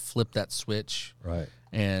and when to flip that switch. Right.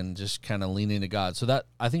 And just kind of lean into God. So that,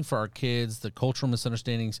 I think for our kids, the cultural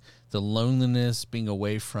misunderstandings, the loneliness, being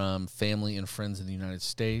away from family and friends in the United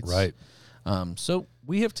States. Right. So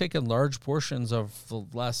we have taken large portions of the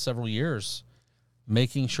last several years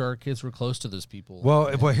making sure our kids were close to those people. Well,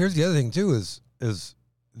 here's the other thing too is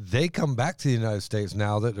they come back to the United States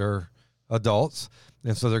now that they're adults,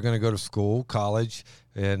 and so they're going to go to school, college,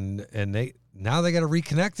 and they got to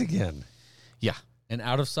reconnect again. Yeah, and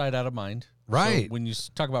out of sight, out of mind. Right. So when you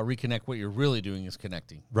talk about reconnect, what you're really doing is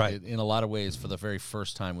connecting. Right. In a lot of ways, for the very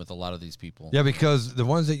first time with a lot of these people. Yeah, because the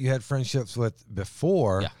ones that you had friendships with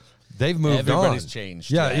before, they've moved on. Everybody's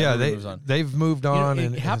changed. Yeah, they've moved on. It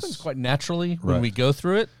and happens quite naturally when Right. we go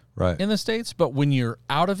through it. Right. In the States, but when you're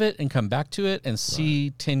out of it and come back to it and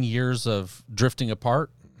see 10 years of drifting apart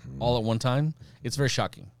all at one time, it's very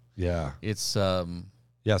shocking. Yeah. It's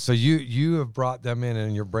Yeah, so you have brought them in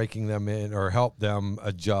and you're breaking them in or help them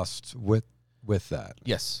adjust with that.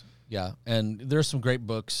 yes. Yeah. And there's some great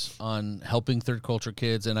books on helping third culture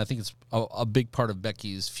kids, and I think it's a big part of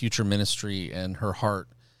Becky's future ministry and her heart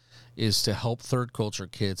is to help third culture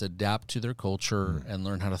kids adapt to their culture and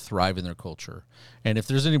learn how to thrive in their culture. And if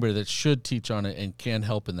there's anybody that should teach on it and can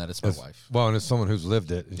help in that, it's my wife. Well, and as someone who's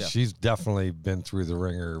lived it, and Yeah. she's definitely been through the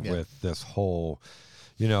ringer with this whole,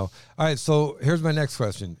 All right, so here's my next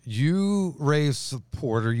question. You raise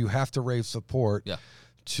support, or you have to raise support Yeah.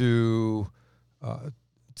 to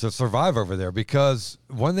to survive over there. Because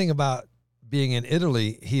one thing about being in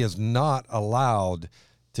Italy, he is not allowed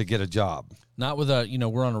to get a job. Not with a,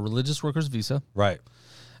 we're on a religious workers visa. Right.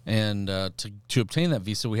 And to obtain that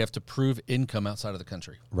visa, we have to prove income outside of the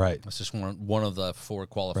country. Right. That's just one of the 4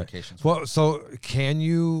 qualifications. Right. Well, so can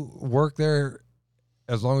you work there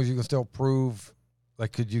as long as you can still prove,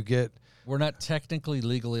 like, could you get... We're not technically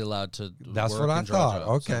legally allowed to That's work what I and draw thought.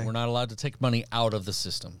 jobs. Okay. So we're not allowed to take money out of the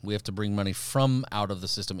system. We have to bring money from out of the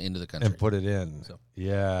system into the country. And put it in. So.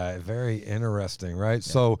 Yeah, very interesting, right?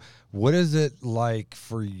 Yeah. So what is it like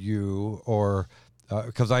for you, or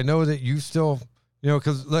because I know that you still,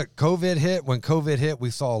 because look, COVID hit. When COVID hit,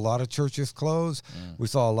 we saw a lot of churches close. We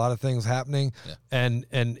saw a lot of things happening. Yeah.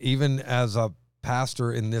 And even as a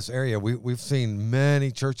pastor in this area, we've seen many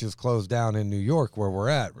churches close down in New York where we're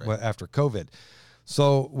at after COVID.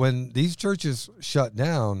 So when these churches shut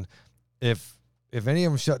down, if any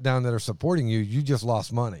of them shut down that are supporting you, you just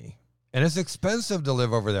lost money. And it's expensive to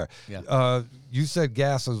live over there. Yeah. You said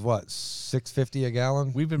gas is what, $6.50 a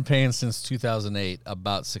gallon? We've been paying since 2008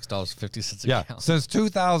 about $6.50 a gallon. Since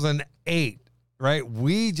 2008, right?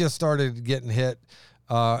 We just started getting hit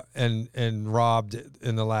and robbed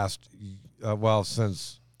in the last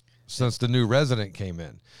since the new resident came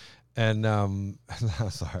in. And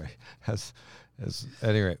sorry.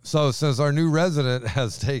 Anyway, so since our new resident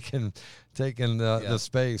has taken the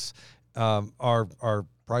space, our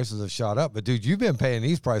prices have shot up. But dude, you've been paying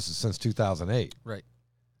these prices since 2008. Right.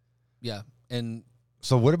 Yeah. And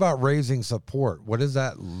so what about raising support? What is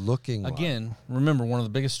that looking like? Again, remember, one of the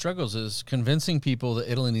biggest struggles is convincing people that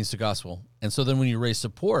Italy needs the gospel. And so then when you raise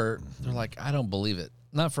support, they're like, I don't believe it.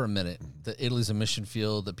 Not for a minute. That Italy's a mission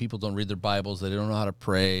field, that people don't read their Bibles, they don't know how to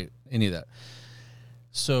pray, any of that.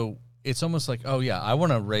 So it's almost like, oh yeah, I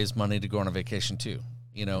want to raise money to go on a vacation too,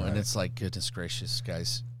 and it's like, goodness gracious,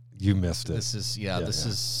 guys. You missed it. This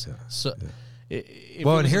is so. Yeah.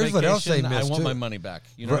 Well, and here's what else they missed. I want too. my money back.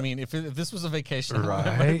 You know what I mean? If this was a vacation,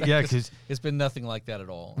 right? Yeah, because it's been nothing like that at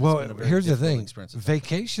all. Well, here's the thing: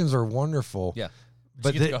 vacations are wonderful. Yeah,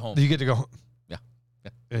 but you get to go home. You get to go home. Yeah,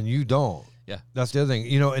 and you don't. Yeah, that's the other thing.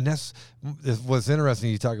 And that's what's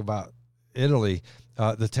interesting. You talk about Italy.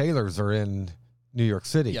 The Taylors are in New York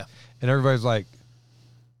City. Yeah, and everybody's like,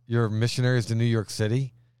 "You're missionaries to New York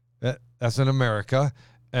City? That's in America."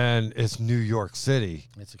 And it's New York City.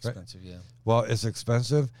 It's expensive, right? Yeah. Well, it's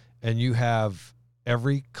expensive, and you have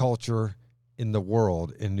every culture in the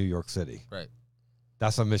world in New York City. Right.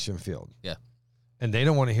 That's a mission field. Yeah. And they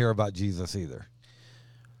don't want to hear about Jesus either.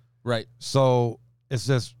 Right. So it's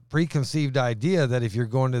this preconceived idea that if you're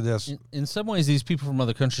going to this... In some ways, these people from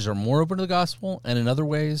other countries are more open to the gospel, and in other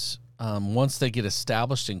ways, once they get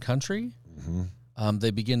established in country... Mm-hmm.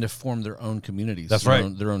 They begin to form their own communities. That's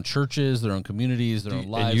right. Their own churches, their own communities, their own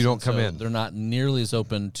lives. And you don't come in. They're not nearly as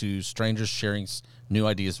open to strangers sharing new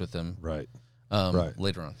ideas with them. Right.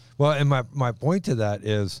 Later on. Well, and my point to that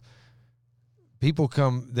is people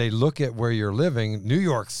come, they look at where you're living, New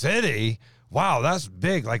York City. Wow, that's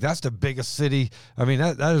big. Like, that's the biggest city. I mean,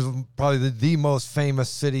 that is probably the most famous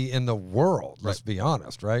city in the world. Right. Let's be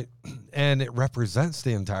honest, right? And it represents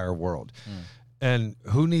the entire world. And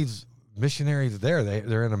who needs... missionaries there?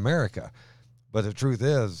 They're in America, but the truth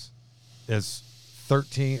is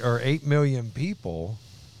 13 or 8 million people.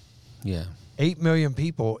 Yeah, 8 million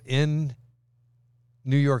people in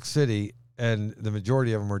New York City, and the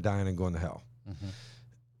majority of them are dying and going to hell. Mm-hmm.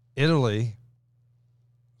 Italy,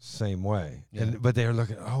 same way. Yeah. But they're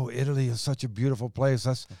looking. Oh, Italy is such a beautiful place.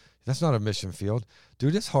 That's not a mission field,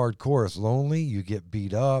 dude. It's hardcore. It's lonely. You get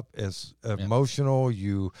beat up. It's emotional.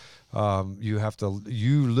 You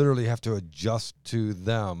literally have to adjust to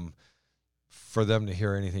them for them to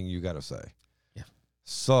hear anything you got to say. Yeah.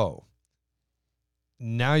 So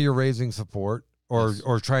now you're raising support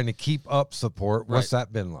or trying to keep up support. What's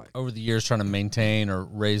that been like over the years? Trying to maintain or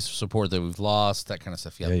raise support that we've lost, that kind of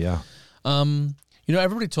stuff. Yeah.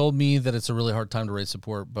 Everybody told me that it's a really hard time to raise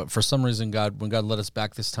support, but for some reason, when God led us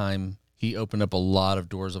back this time, He opened up a lot of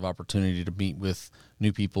doors of opportunity to meet with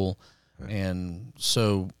new people. Right. And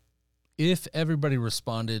so if everybody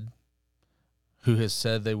responded who has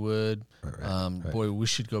said they would, boy, we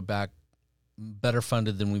should go back better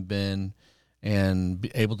funded than we've been and be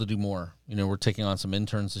able to do more. We're taking on some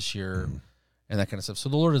interns this year. And that kind of stuff. So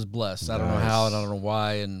the Lord is blessed. I don't know how, and I don't know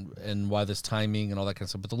why, and why this timing and all that kind of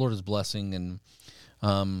stuff. But the Lord is blessing, and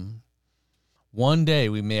one day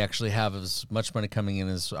we may actually have as much money coming in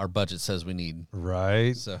as our budget says we need.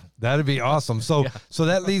 Right. So that'd be awesome. So so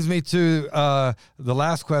that leads me to the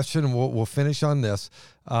last question, and we'll finish on this.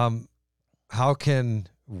 How can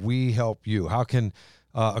we help you? How can,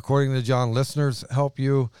 according to John, listeners help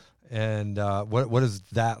you? And what does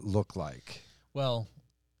that look like? Well,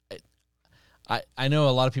 I know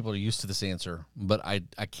a lot of people are used to this answer, but I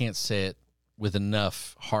can't say it with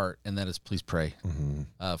enough heart, and that is please pray.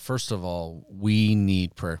 Mm-hmm. First of all, we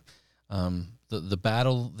need prayer. The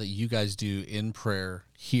battle that you guys do in prayer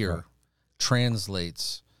here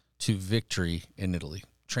translates to victory in Italy,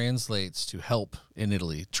 translates to help in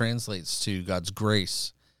Italy, translates to God's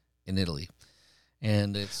grace in Italy.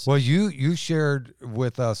 And it's well, you shared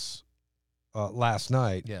with us last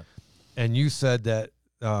night, and you said that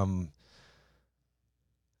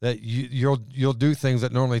that you'll do things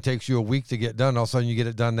that normally takes you a week to get done. All of a sudden, you get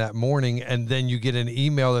it done that morning, and then you get an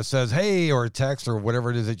email that says, "Hey," or a text or whatever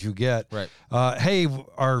it is that you get. Right. Hey,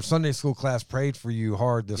 our Sunday school class prayed for you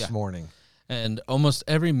hard this morning. And almost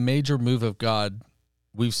every major move of God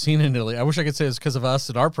we've seen in Italy, I wish I could say it's because of us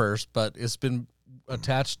and our prayers, but it's been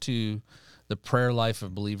attached to the prayer life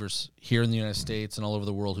of believers here in the United States and all over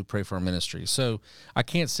the world who pray for our ministry. So I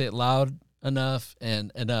can't say it loud enough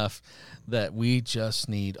that we just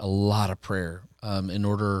need a lot of prayer in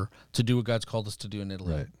order to do what God's called us to do in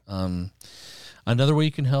Italy. Right. Another way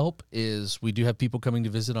you can help is we do have people coming to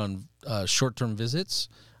visit on short-term visits,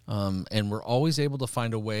 and we're always able to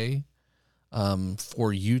find a way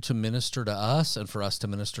for you to minister to us and for us to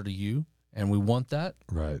minister to you, and we want that.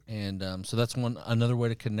 Right. And so that's another way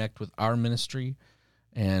to connect with our ministry,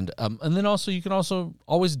 and then also you can also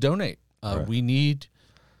always donate. Right. We need.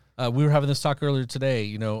 We were having this talk earlier today.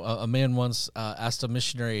 You know, a man once asked a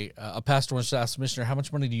missionary, a pastor once asked a missionary, "How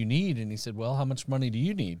much money do you need?" And he said, "Well, how much money do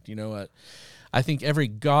you need?" You know, I think every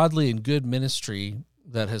godly and good ministry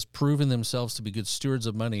that has proven themselves to be good stewards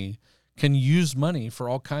of money can use money for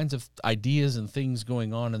all kinds of ideas and things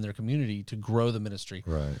going on in their community to grow the ministry.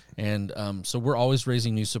 Right. And so we're always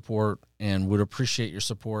raising new support and would appreciate your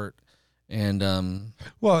support. And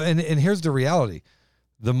well, and here's the reality.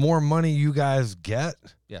 The more money you guys get,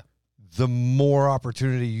 the more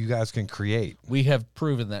opportunity you guys can create. We have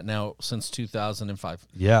proven that now since 2005.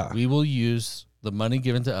 Yeah. We will use the money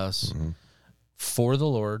given to us for the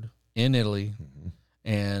Lord in Italy,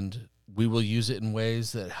 and we will use it in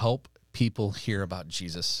ways that help people hear about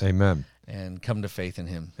Jesus. Amen. And come to faith in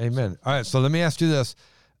him. Amen. All right, so let me ask you this.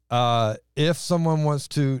 If someone wants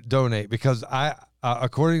to donate, because I,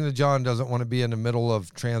 according to John, doesn't want to be in the middle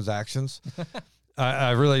of transactions.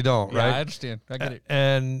 I really don't, right? Yeah, I understand. I get it.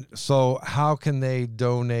 And so how can they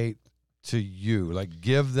donate to you? Like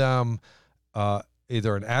give them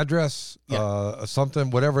either an address,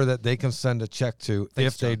 something, whatever that they can send a check to.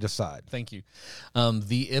 Thanks, if they decide. Thank you.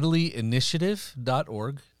 The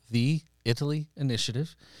ItalyInitiative.org, the Italy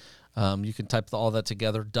Initiative. You can type all that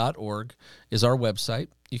together. .org is our website.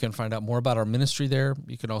 You can find out more about our ministry there.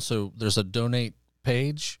 You can also, there's a donate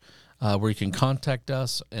page where you can contact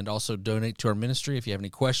us and also donate to our ministry. If you have any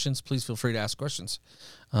questions, please feel free to ask questions.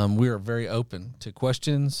 We are very open to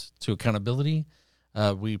questions, to accountability.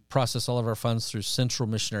 We process all of our funds through Central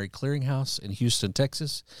Missionary Clearinghouse in Houston,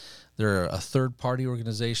 Texas. They're a third-party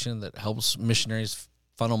organization that helps missionaries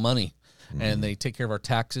funnel money, and they take care of our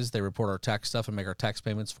taxes. They report our tax stuff and make our tax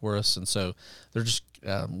payments for us. And so they're just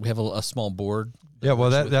we have a small board. Yeah, well,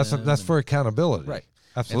 that's for accountability, right?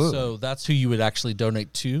 Absolutely. And so that's who you would actually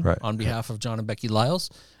donate to on behalf of John and Becky Lyles.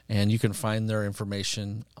 And you can find their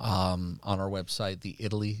information on our website,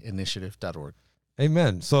 theItalyInitiative.org.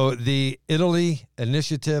 Amen. So the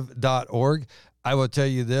ItalyInitiative.org, I will tell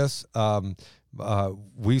you this,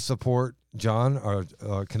 we support John, our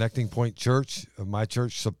Connecting Point Church. My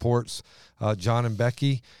church supports John and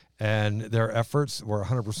Becky and their efforts. We're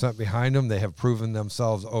 100% behind them. They have proven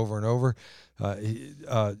themselves over and over.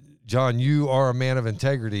 John, you are a man of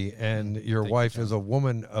integrity, and your wife is a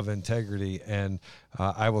woman of integrity, and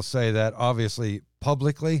I will say that obviously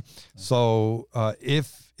publicly. So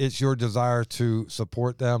if it's your desire to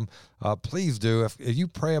support them, please do. If you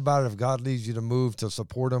pray about it, if God leads you to move to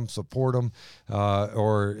support them,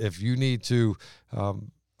 or if you need to,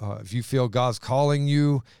 if you feel God's calling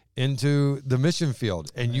you into the mission field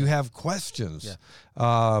and you have questions,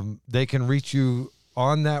 they can reach you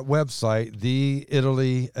on that website,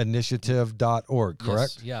 theItalyInitiative.org,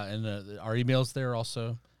 correct? Yes, yeah, and our email's there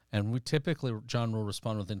also. And we typically, John will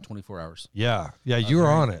respond within 24 hours. Yeah, you were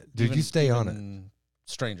on it. Dude, you stay on it.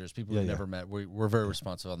 Strangers, people we've never met, we're very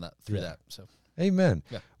responsive on that through that. So, amen.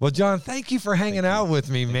 Yeah. Well, John, thank you for hanging out with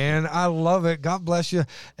me, man. I love it. God bless you.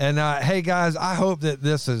 And hey, guys, I hope that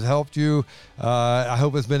this has helped you. I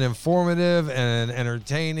hope it's been informative and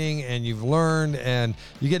entertaining, and you've learned, and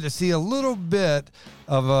you get to see a little bit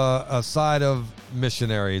of a side of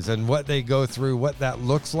missionaries and what they go through, what that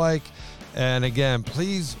looks like. And again,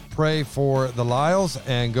 please pray for the Lyles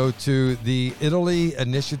and go to the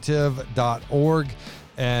ItalyInitiative.org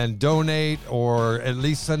and donate, or at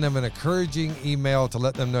least send them an encouraging email to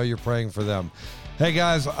let them know you're praying for them. Hey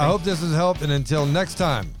guys, I hope this has helped, and until next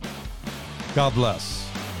time, God bless.